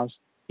neurons,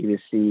 you will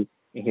see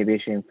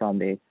inhibition from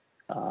the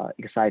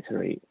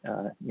excitatory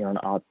neuron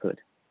output.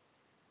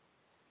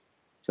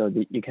 So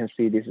you can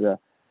see this is a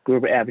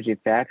group average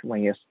effect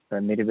when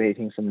you're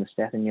mitigating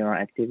somatostatin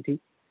neuron activity.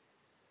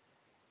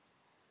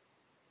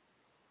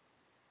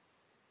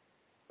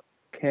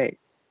 Okay,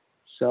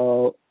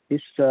 so this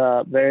is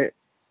a very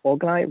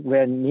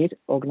neat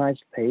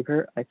organized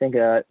paper. I think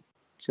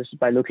just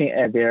by looking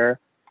at their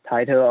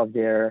title of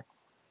their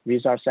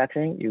result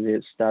section, you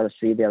will start to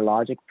see their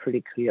logic,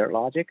 pretty clear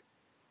logic.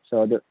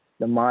 So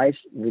the mice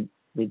with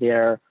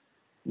their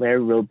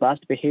very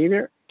robust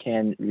behavior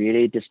can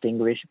really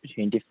distinguish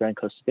between different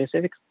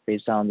co-specifics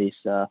based on these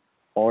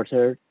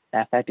altered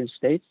affective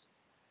states.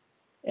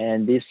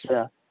 And this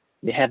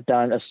they have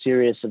done a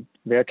series of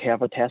very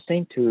careful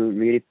testing to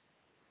really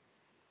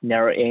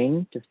narrow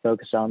in to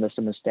focus on the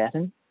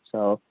somatostatin.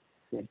 So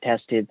we've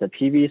tested the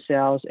PV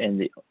cells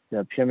and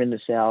the pyramidal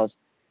cells,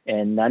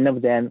 and none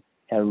of them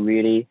have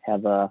really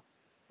have a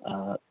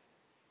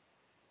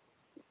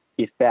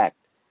effect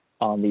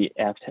on the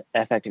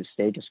affective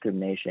state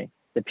discrimination.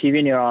 The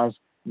PV neurons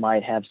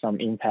might have some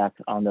impact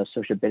on the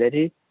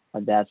sociability,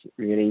 but that's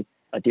really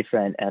a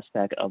different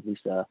aspect of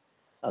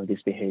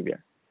this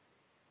behavior.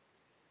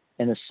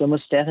 And the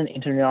somatostatin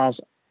interneurons,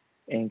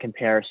 in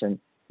comparison,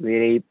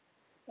 really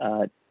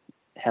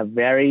have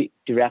very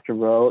direct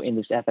role in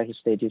this affective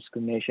state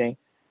discrimination.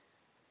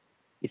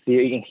 If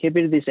you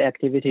inhibit this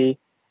activity,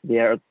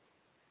 their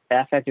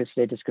affective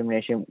state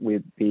discrimination will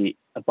be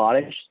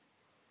abolished.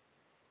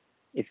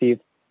 If you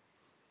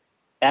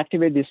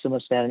activate these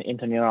somatostatin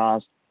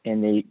interneurons,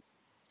 and they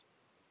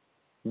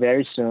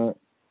very soon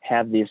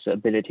have this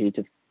ability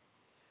to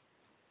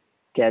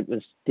get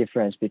this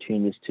difference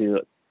between these two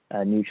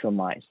neutral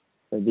minds.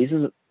 So this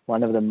is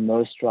one of the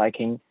most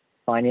striking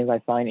findings I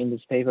find in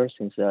this paper,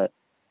 since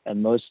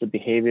most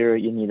behavior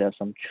you need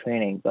some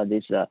training, but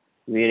this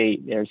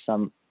really there's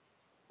some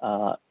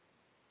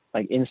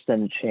like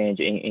instant change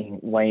in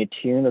when you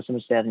tune the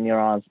somatostatin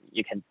neurons.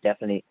 You can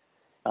definitely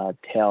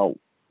tell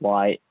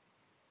why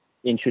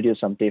introduce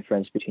some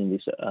difference between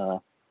these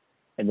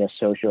and the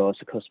social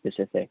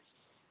specifics.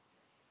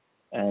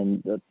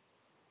 And the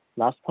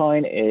last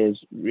point is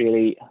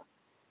really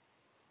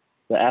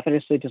the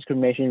affective state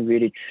discrimination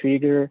really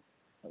trigger,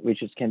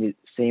 which can be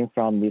seen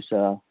from this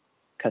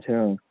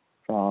cartoon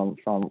from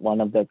one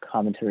of the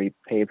commentary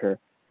paper.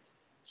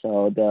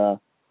 So the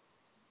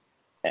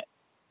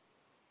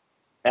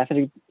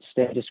affective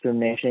state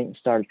discrimination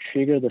start to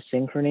trigger the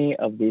synchrony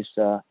of this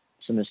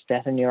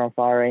somatostatin neuron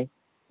firing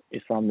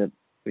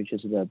which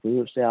is the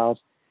blue cells.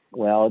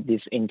 Well,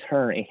 this in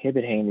turn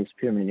inhibiting these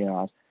pyramid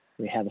neurons,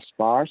 we have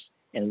sparse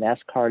and less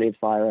cardiac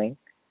firing,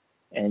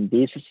 and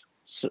this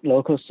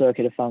local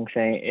circuit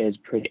function is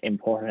pretty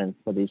important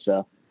for this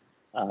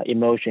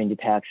emotion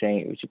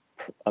detection, which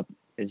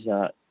is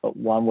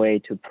one way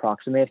to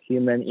approximate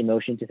human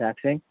emotion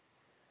detection.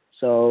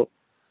 So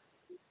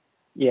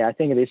yeah, I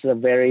think this is a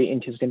very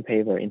interesting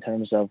paper in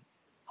terms of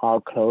how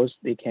close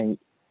they can.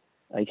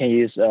 You can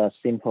use a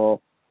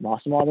simple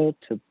mouse model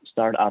to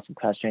start asking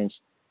questions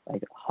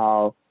like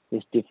how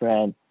these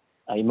different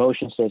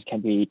emotion states can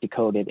be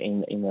decoded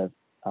in the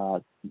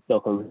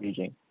local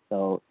region.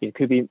 So it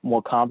could be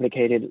more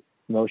complicated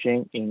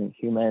emotion in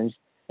humans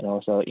and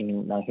also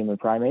in non-human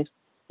primates.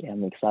 Yeah,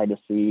 I'm excited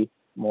to see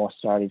more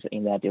studies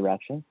in that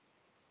direction.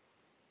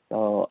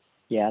 So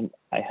yeah,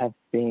 I have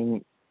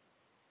been,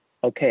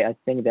 okay, I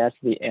think that's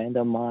the end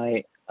of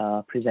my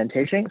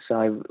presentation. So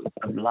I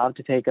would love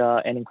to take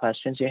any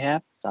questions you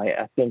have. So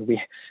I think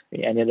we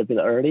ended a bit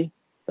early.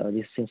 So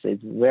this since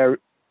it's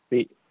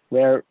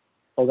very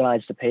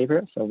organized the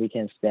paper, so we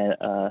can spend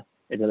a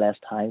little less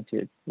time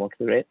to walk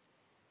through it.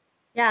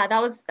 Yeah,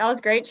 that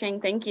was great,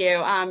 Qing. Thank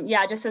you.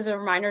 Yeah, just as a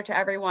reminder to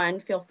everyone,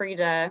 feel free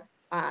to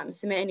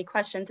submit any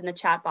questions in the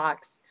chat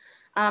box.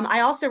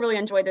 I also really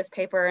enjoyed this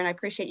paper, and I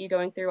appreciate you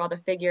going through all the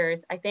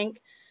figures. I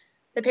think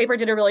the paper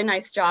did a really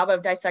nice job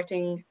of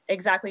dissecting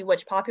exactly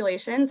which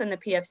populations in the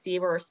PFC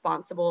were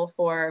responsible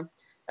for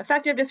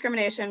effective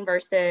discrimination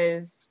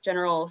versus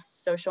general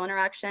social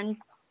interaction.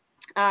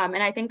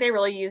 And I think they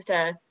really used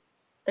the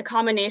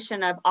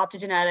combination of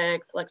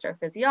optogenetics,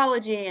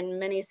 electrophysiology,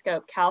 and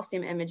miniscope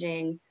calcium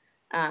imaging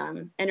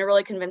in a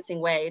really convincing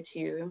way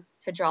to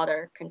draw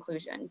their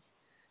conclusions.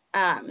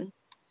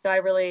 So I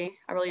really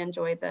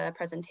enjoyed the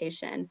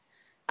presentation.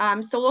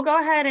 So we'll go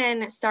ahead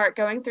and start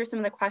going through some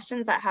of the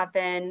questions that have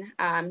been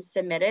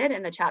submitted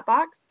in the chat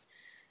box.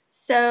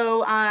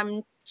 So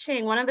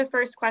Qing, one of the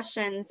first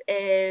questions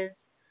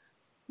is,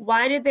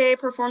 why did they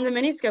perform the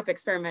miniscope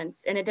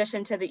experiments in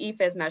addition to the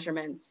EFIS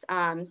measurements?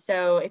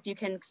 So if you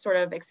can sort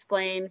of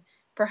explain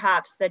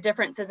perhaps the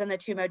differences in the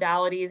two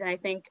modalities, and I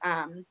think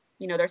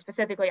you know, they're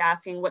specifically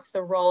asking what's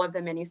the role of the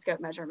miniscope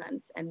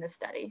measurements in this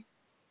study?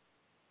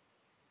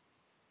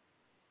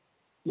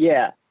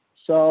 Yeah,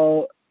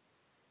 so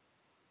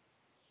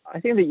I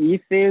think the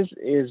EFIS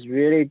is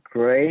really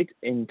great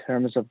in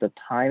terms of the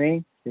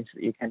timing, since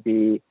it can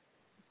be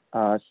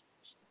to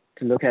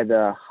look at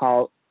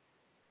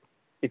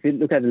if you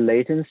look at the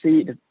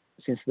latency,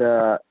 since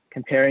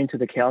comparing to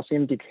the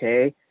calcium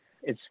decay,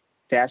 it's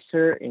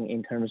faster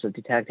in terms of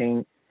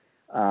detecting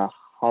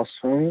how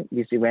soon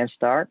these events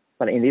start.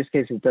 But in this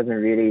case, it doesn't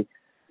really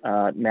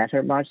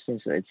matter much,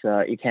 since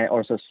you can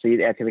also see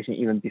the activation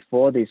even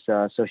before this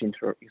social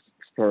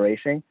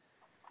exploration.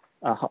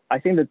 I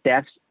think the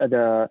depth,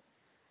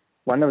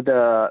 one of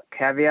the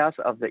caveats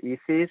of the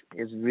EFIS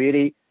is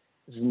really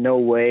there's no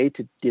way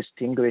to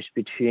distinguish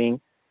between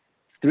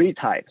three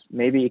types.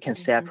 Maybe you can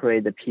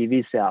separate the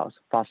PV cells,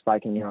 fast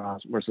spiking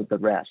neurons, versus the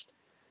rest.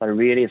 But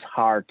really it's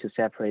hard to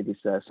separate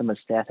these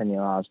somatostatin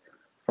neurons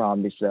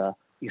from these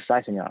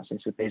excited neurons.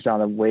 It's based on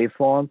the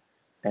waveform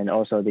and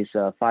also this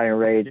firing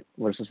rate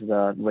versus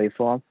the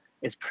waveform.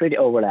 It's pretty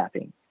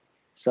overlapping.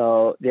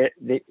 So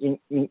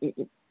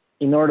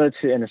in order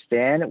to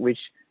understand which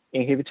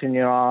inhibitor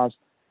neurons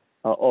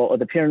or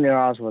the pyramid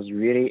neurons was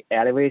really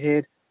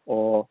elevated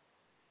or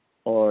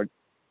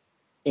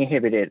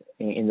inhibited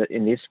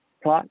in this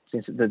plot,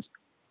 since the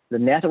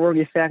network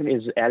effect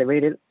is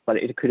elevated, but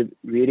it could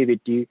really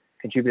be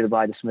contributed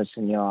by the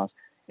somatostatin neurons.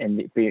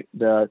 and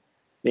the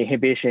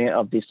inhibition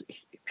of these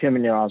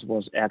pyramid neurons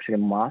was actually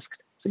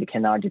masked, so you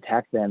cannot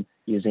detect them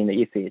using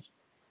the EFIs.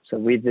 So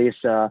with this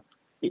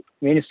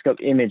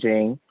miniscope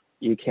imaging,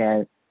 you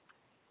can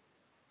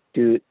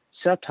do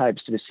subtype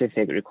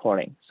specific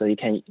recording. So you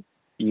can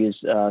use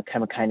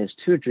chemikinase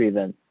 2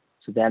 driven.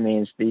 So that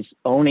means these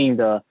only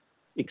the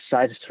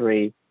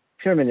excitatory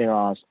pyramid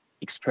neurons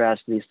express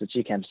this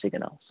GCAM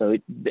signal. So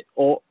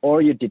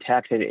all you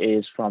detected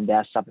is from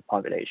that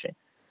subpopulation.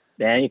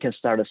 Then you can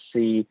start to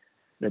see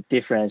the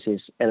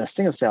differences at a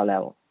single cell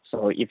level.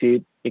 So if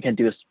you can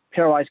do a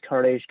pairwise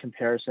correlation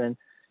comparison,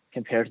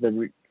 compare to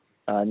the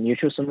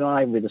neutral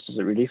stimuli with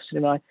the relief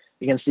stimuli,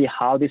 you can see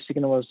how this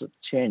signal was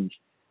changed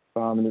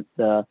from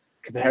the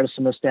compared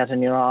to somatostatin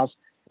neurons.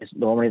 It's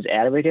normally is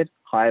elevated.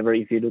 However,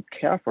 if you look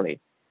carefully,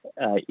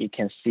 you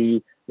can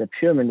see the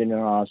pyramid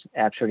neurons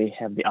actually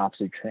have the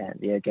opposite trend.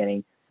 They are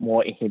getting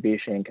more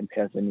inhibition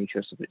compared to the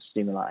neutral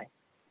stimuli.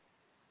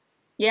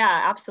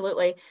 Yeah,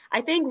 absolutely.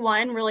 I think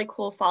one really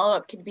cool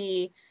follow-up could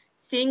be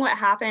seeing what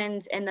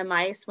happens in the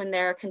mice when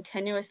they're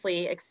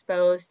continuously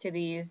exposed to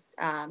these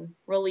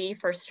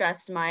relief or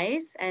stressed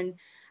mice. And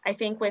I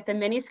think with the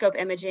miniscope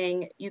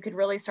imaging, you could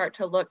really start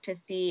to look to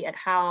see at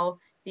how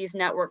these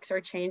networks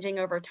are changing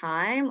over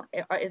time.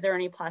 Is there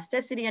any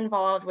plasticity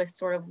involved with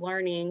sort of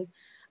learning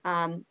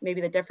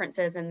maybe the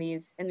differences in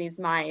these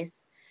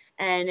mice?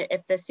 And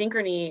if the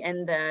synchrony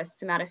in the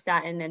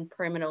somatostatin and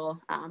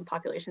pyramidal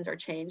populations are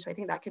changed. So I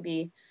think that could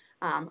be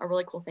a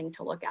really cool thing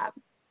to look at.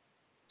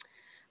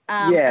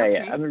 Okay.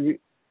 Yeah. I mean,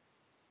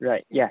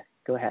 right. Yeah.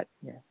 Go ahead.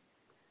 Yeah.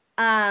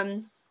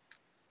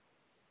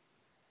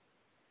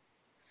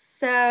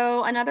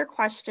 So another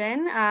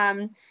question,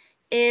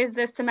 is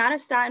the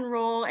somatostatin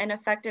role in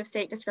effective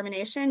state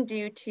discrimination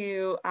due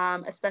to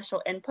a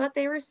special input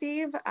they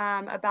receive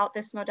about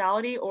this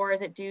modality, or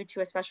is it due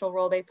to a special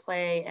role they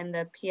play in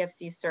the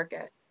PFC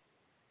circuit?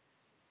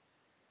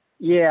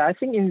 Yeah, I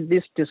think in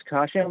this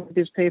discussion of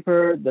this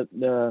paper,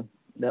 the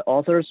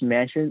authors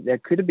mentioned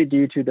that could be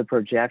due to the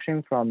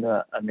projection from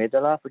the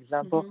amygdala, for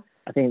example. Mm-hmm.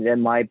 I think that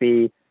might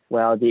be,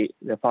 well, the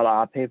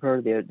follow-up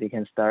paper, they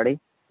can study,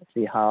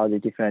 see how the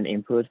different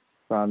input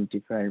from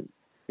different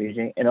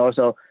regions. And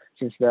also,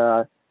 since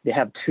they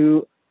have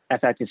two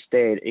affected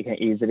state, it can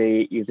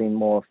easily, using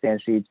more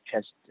fancy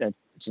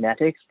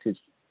genetics to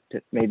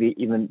maybe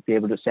even be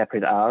able to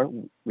separate out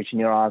which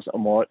neurons are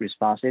more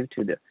responsive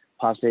to the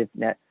positive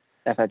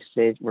affected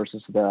state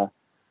versus the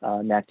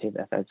negative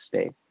affected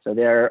state. So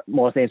there are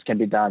more things can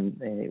be done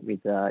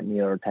with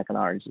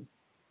neurotechnology.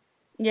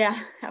 Yeah,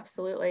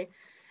 absolutely.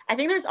 I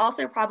think there's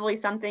also probably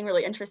something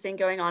really interesting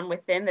going on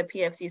within the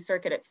PFC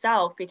circuit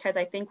itself, because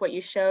I think what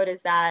you showed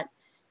is that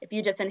if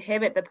you just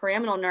inhibit the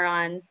pyramidal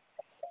neurons,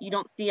 you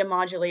don't see a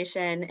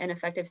modulation in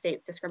effective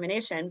state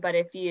discrimination. But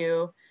if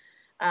you,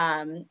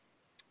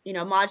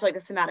 modulate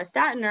the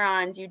somatostatin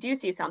neurons, you do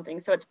see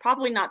something. So it's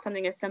probably not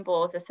something as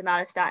simple as the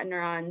somatostatin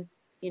neurons,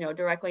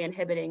 directly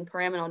inhibiting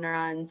pyramidal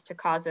neurons to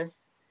cause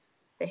this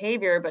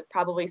behavior, but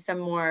probably some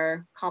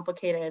more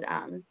complicated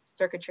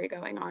circuitry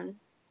going on.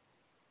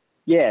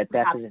 Yeah,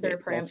 perhaps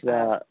definitely.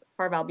 they're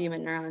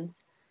parvalbumin neurons.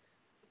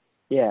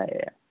 Yeah.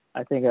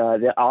 I think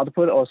the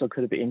output also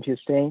could be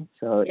interesting.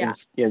 So in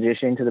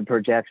addition to the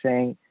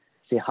projection,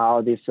 see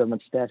how this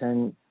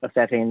somatostatin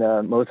affecting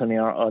the motor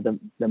neuron or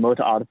the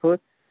motor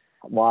output,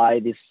 why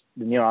the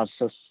neurons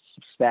so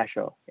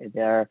special. Is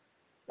there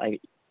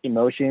like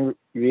emotion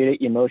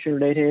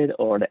related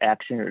or the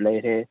action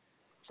related?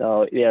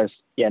 So there's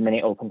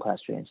many open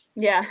questions.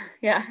 Yeah,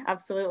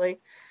 absolutely.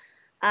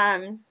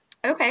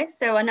 Okay,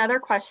 so another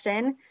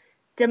question.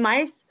 Do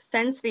mice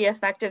sense the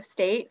affective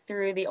state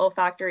through the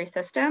olfactory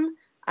system?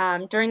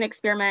 During the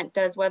experiment,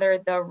 does whether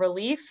the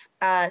relief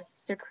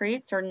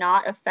secretes or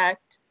not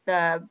affect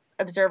the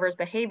observer's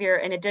behavior?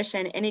 In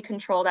addition, any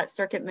control that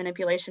circuit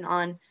manipulation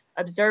on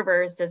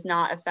observers does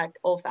not affect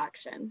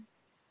olfaction?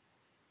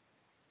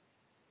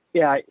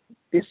 Yeah,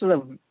 this is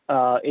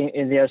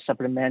in their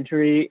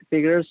supplementary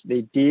figures,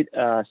 they did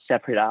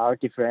separate out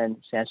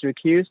different sensory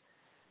cues.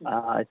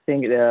 I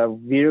think the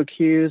visual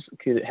cues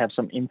could have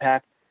some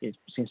impact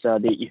since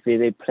if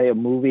they play a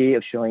movie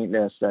of showing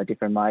this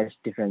different mice,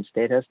 different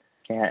status,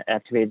 can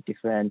activate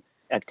different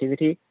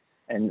activity.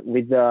 And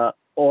with the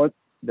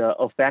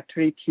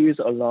olfactory cues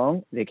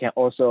alone, they can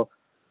also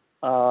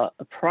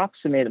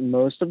approximate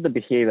most of the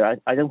behavior.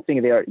 I don't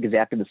think they are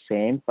exactly the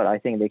same, but I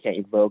think they can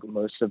evoke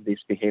most of these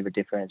behavior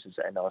differences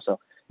and also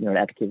neural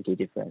activity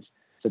difference.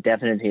 So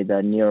definitely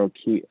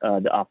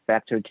the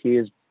olfactory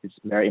cues is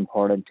very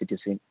important to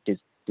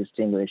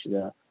distinguish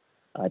the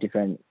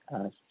different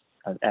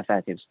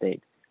affective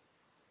state.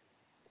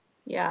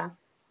 Yeah,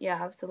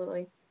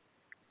 absolutely.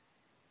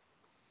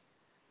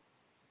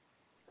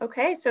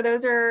 Okay, so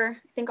those are,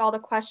 I think, all the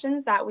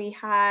questions that we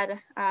had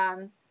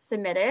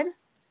submitted.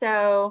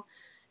 So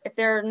if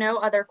there are no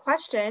other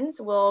questions,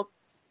 we'll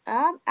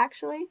one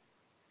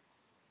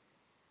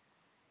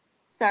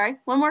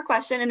more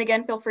question. And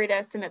again, feel free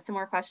to submit some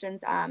more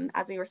questions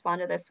as we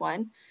respond to this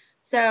one.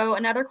 So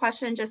another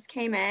question just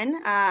came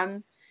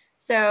in.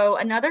 So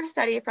another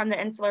study from the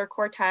insular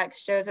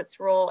cortex shows its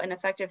role in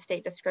affective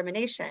state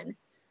discrimination.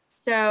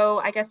 So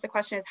I guess the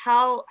question is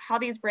how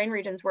these brain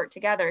regions work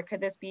together. Could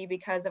this be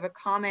because of a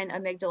common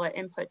amygdala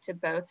input to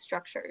both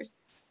structures?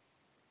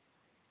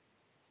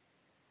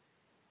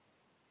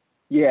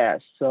 Yeah,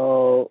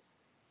 so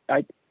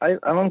I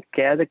don't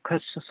get the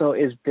question. So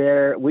is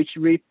there what's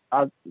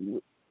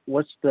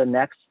the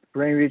next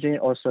brain region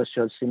also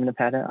shows similar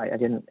pattern? I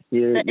didn't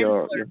hear the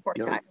insular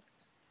cortex.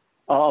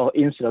 Oh,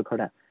 insular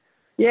cortex.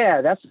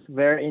 Yeah, that's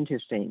very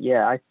interesting.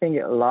 Yeah, I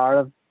think a lot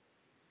of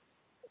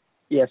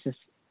I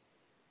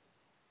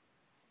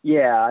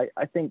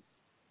think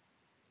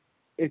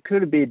it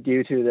could be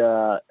due to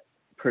the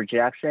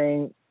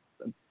projection.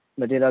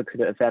 Medulla could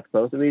affect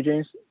both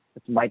regions.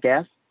 It's my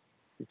guess.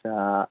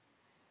 Yeah,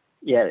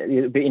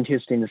 it'll be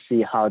interesting to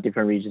see how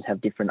different regions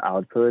have different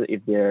output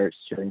if they're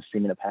showing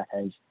similar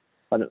patterns.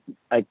 But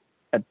I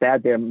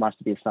bet there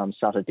must be some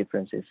subtle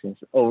differences since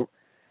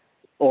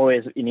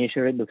always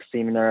initially look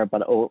similar,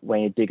 but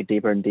when you dig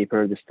deeper and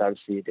deeper, you start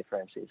to see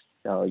differences.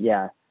 So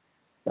yeah,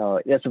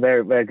 so that's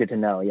very, very good to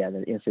know. Yeah,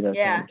 the insular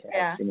can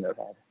have similar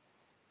patterns.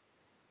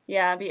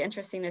 Yeah, it'd be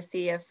interesting to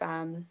see if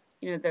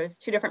there's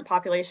two different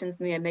populations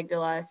in the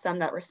amygdala, some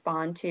that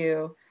respond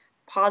to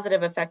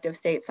positive affective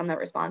states, some that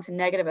respond to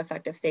negative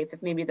affective states,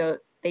 if maybe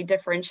they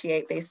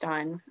differentiate based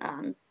on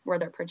where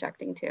they're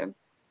projecting to.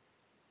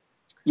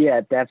 Yeah,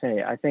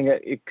 definitely. I think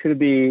it could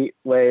be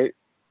where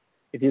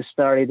if you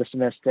study the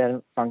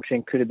somatostatin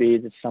function, could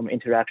be some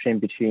interaction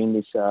between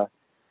this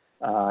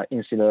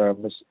insular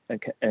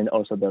and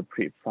also the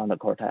prefrontal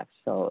cortex.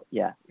 So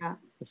yeah,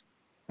 it's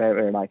very,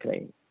 very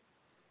likely.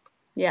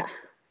 Yeah.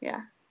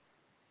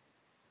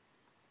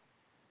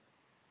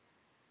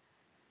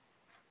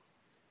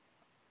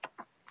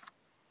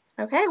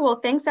 Okay, well,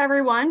 thanks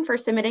everyone for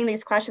submitting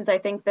these questions. I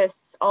think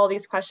all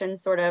these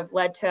questions sort of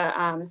led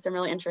to some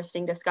really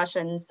interesting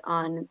discussions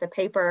on the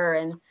paper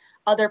and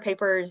other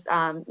papers,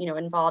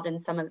 involved in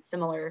some of the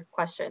similar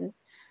questions.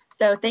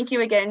 So thank you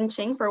again,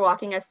 Qing, for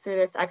walking us through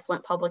this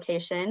excellent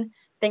publication.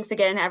 Thanks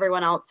again,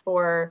 everyone else,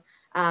 for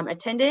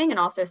attending and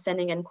also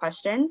sending in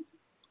questions.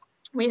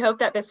 We hope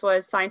that this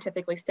was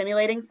scientifically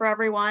stimulating for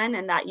everyone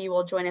and that you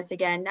will join us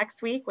again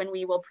next week when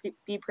we will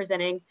be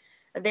presenting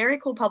a very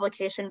cool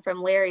publication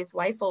from Larry's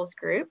Weifel's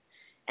group,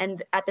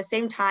 and at the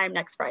same time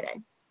next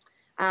Friday.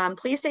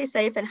 Please stay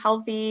safe and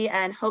healthy,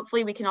 and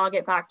hopefully we can all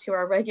get back to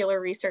our regular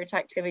research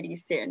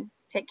activities soon.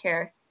 Take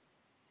care.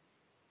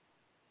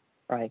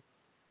 All right.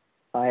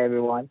 Bye,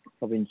 everyone.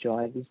 Hope you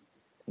enjoyed this.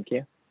 Thank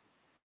you.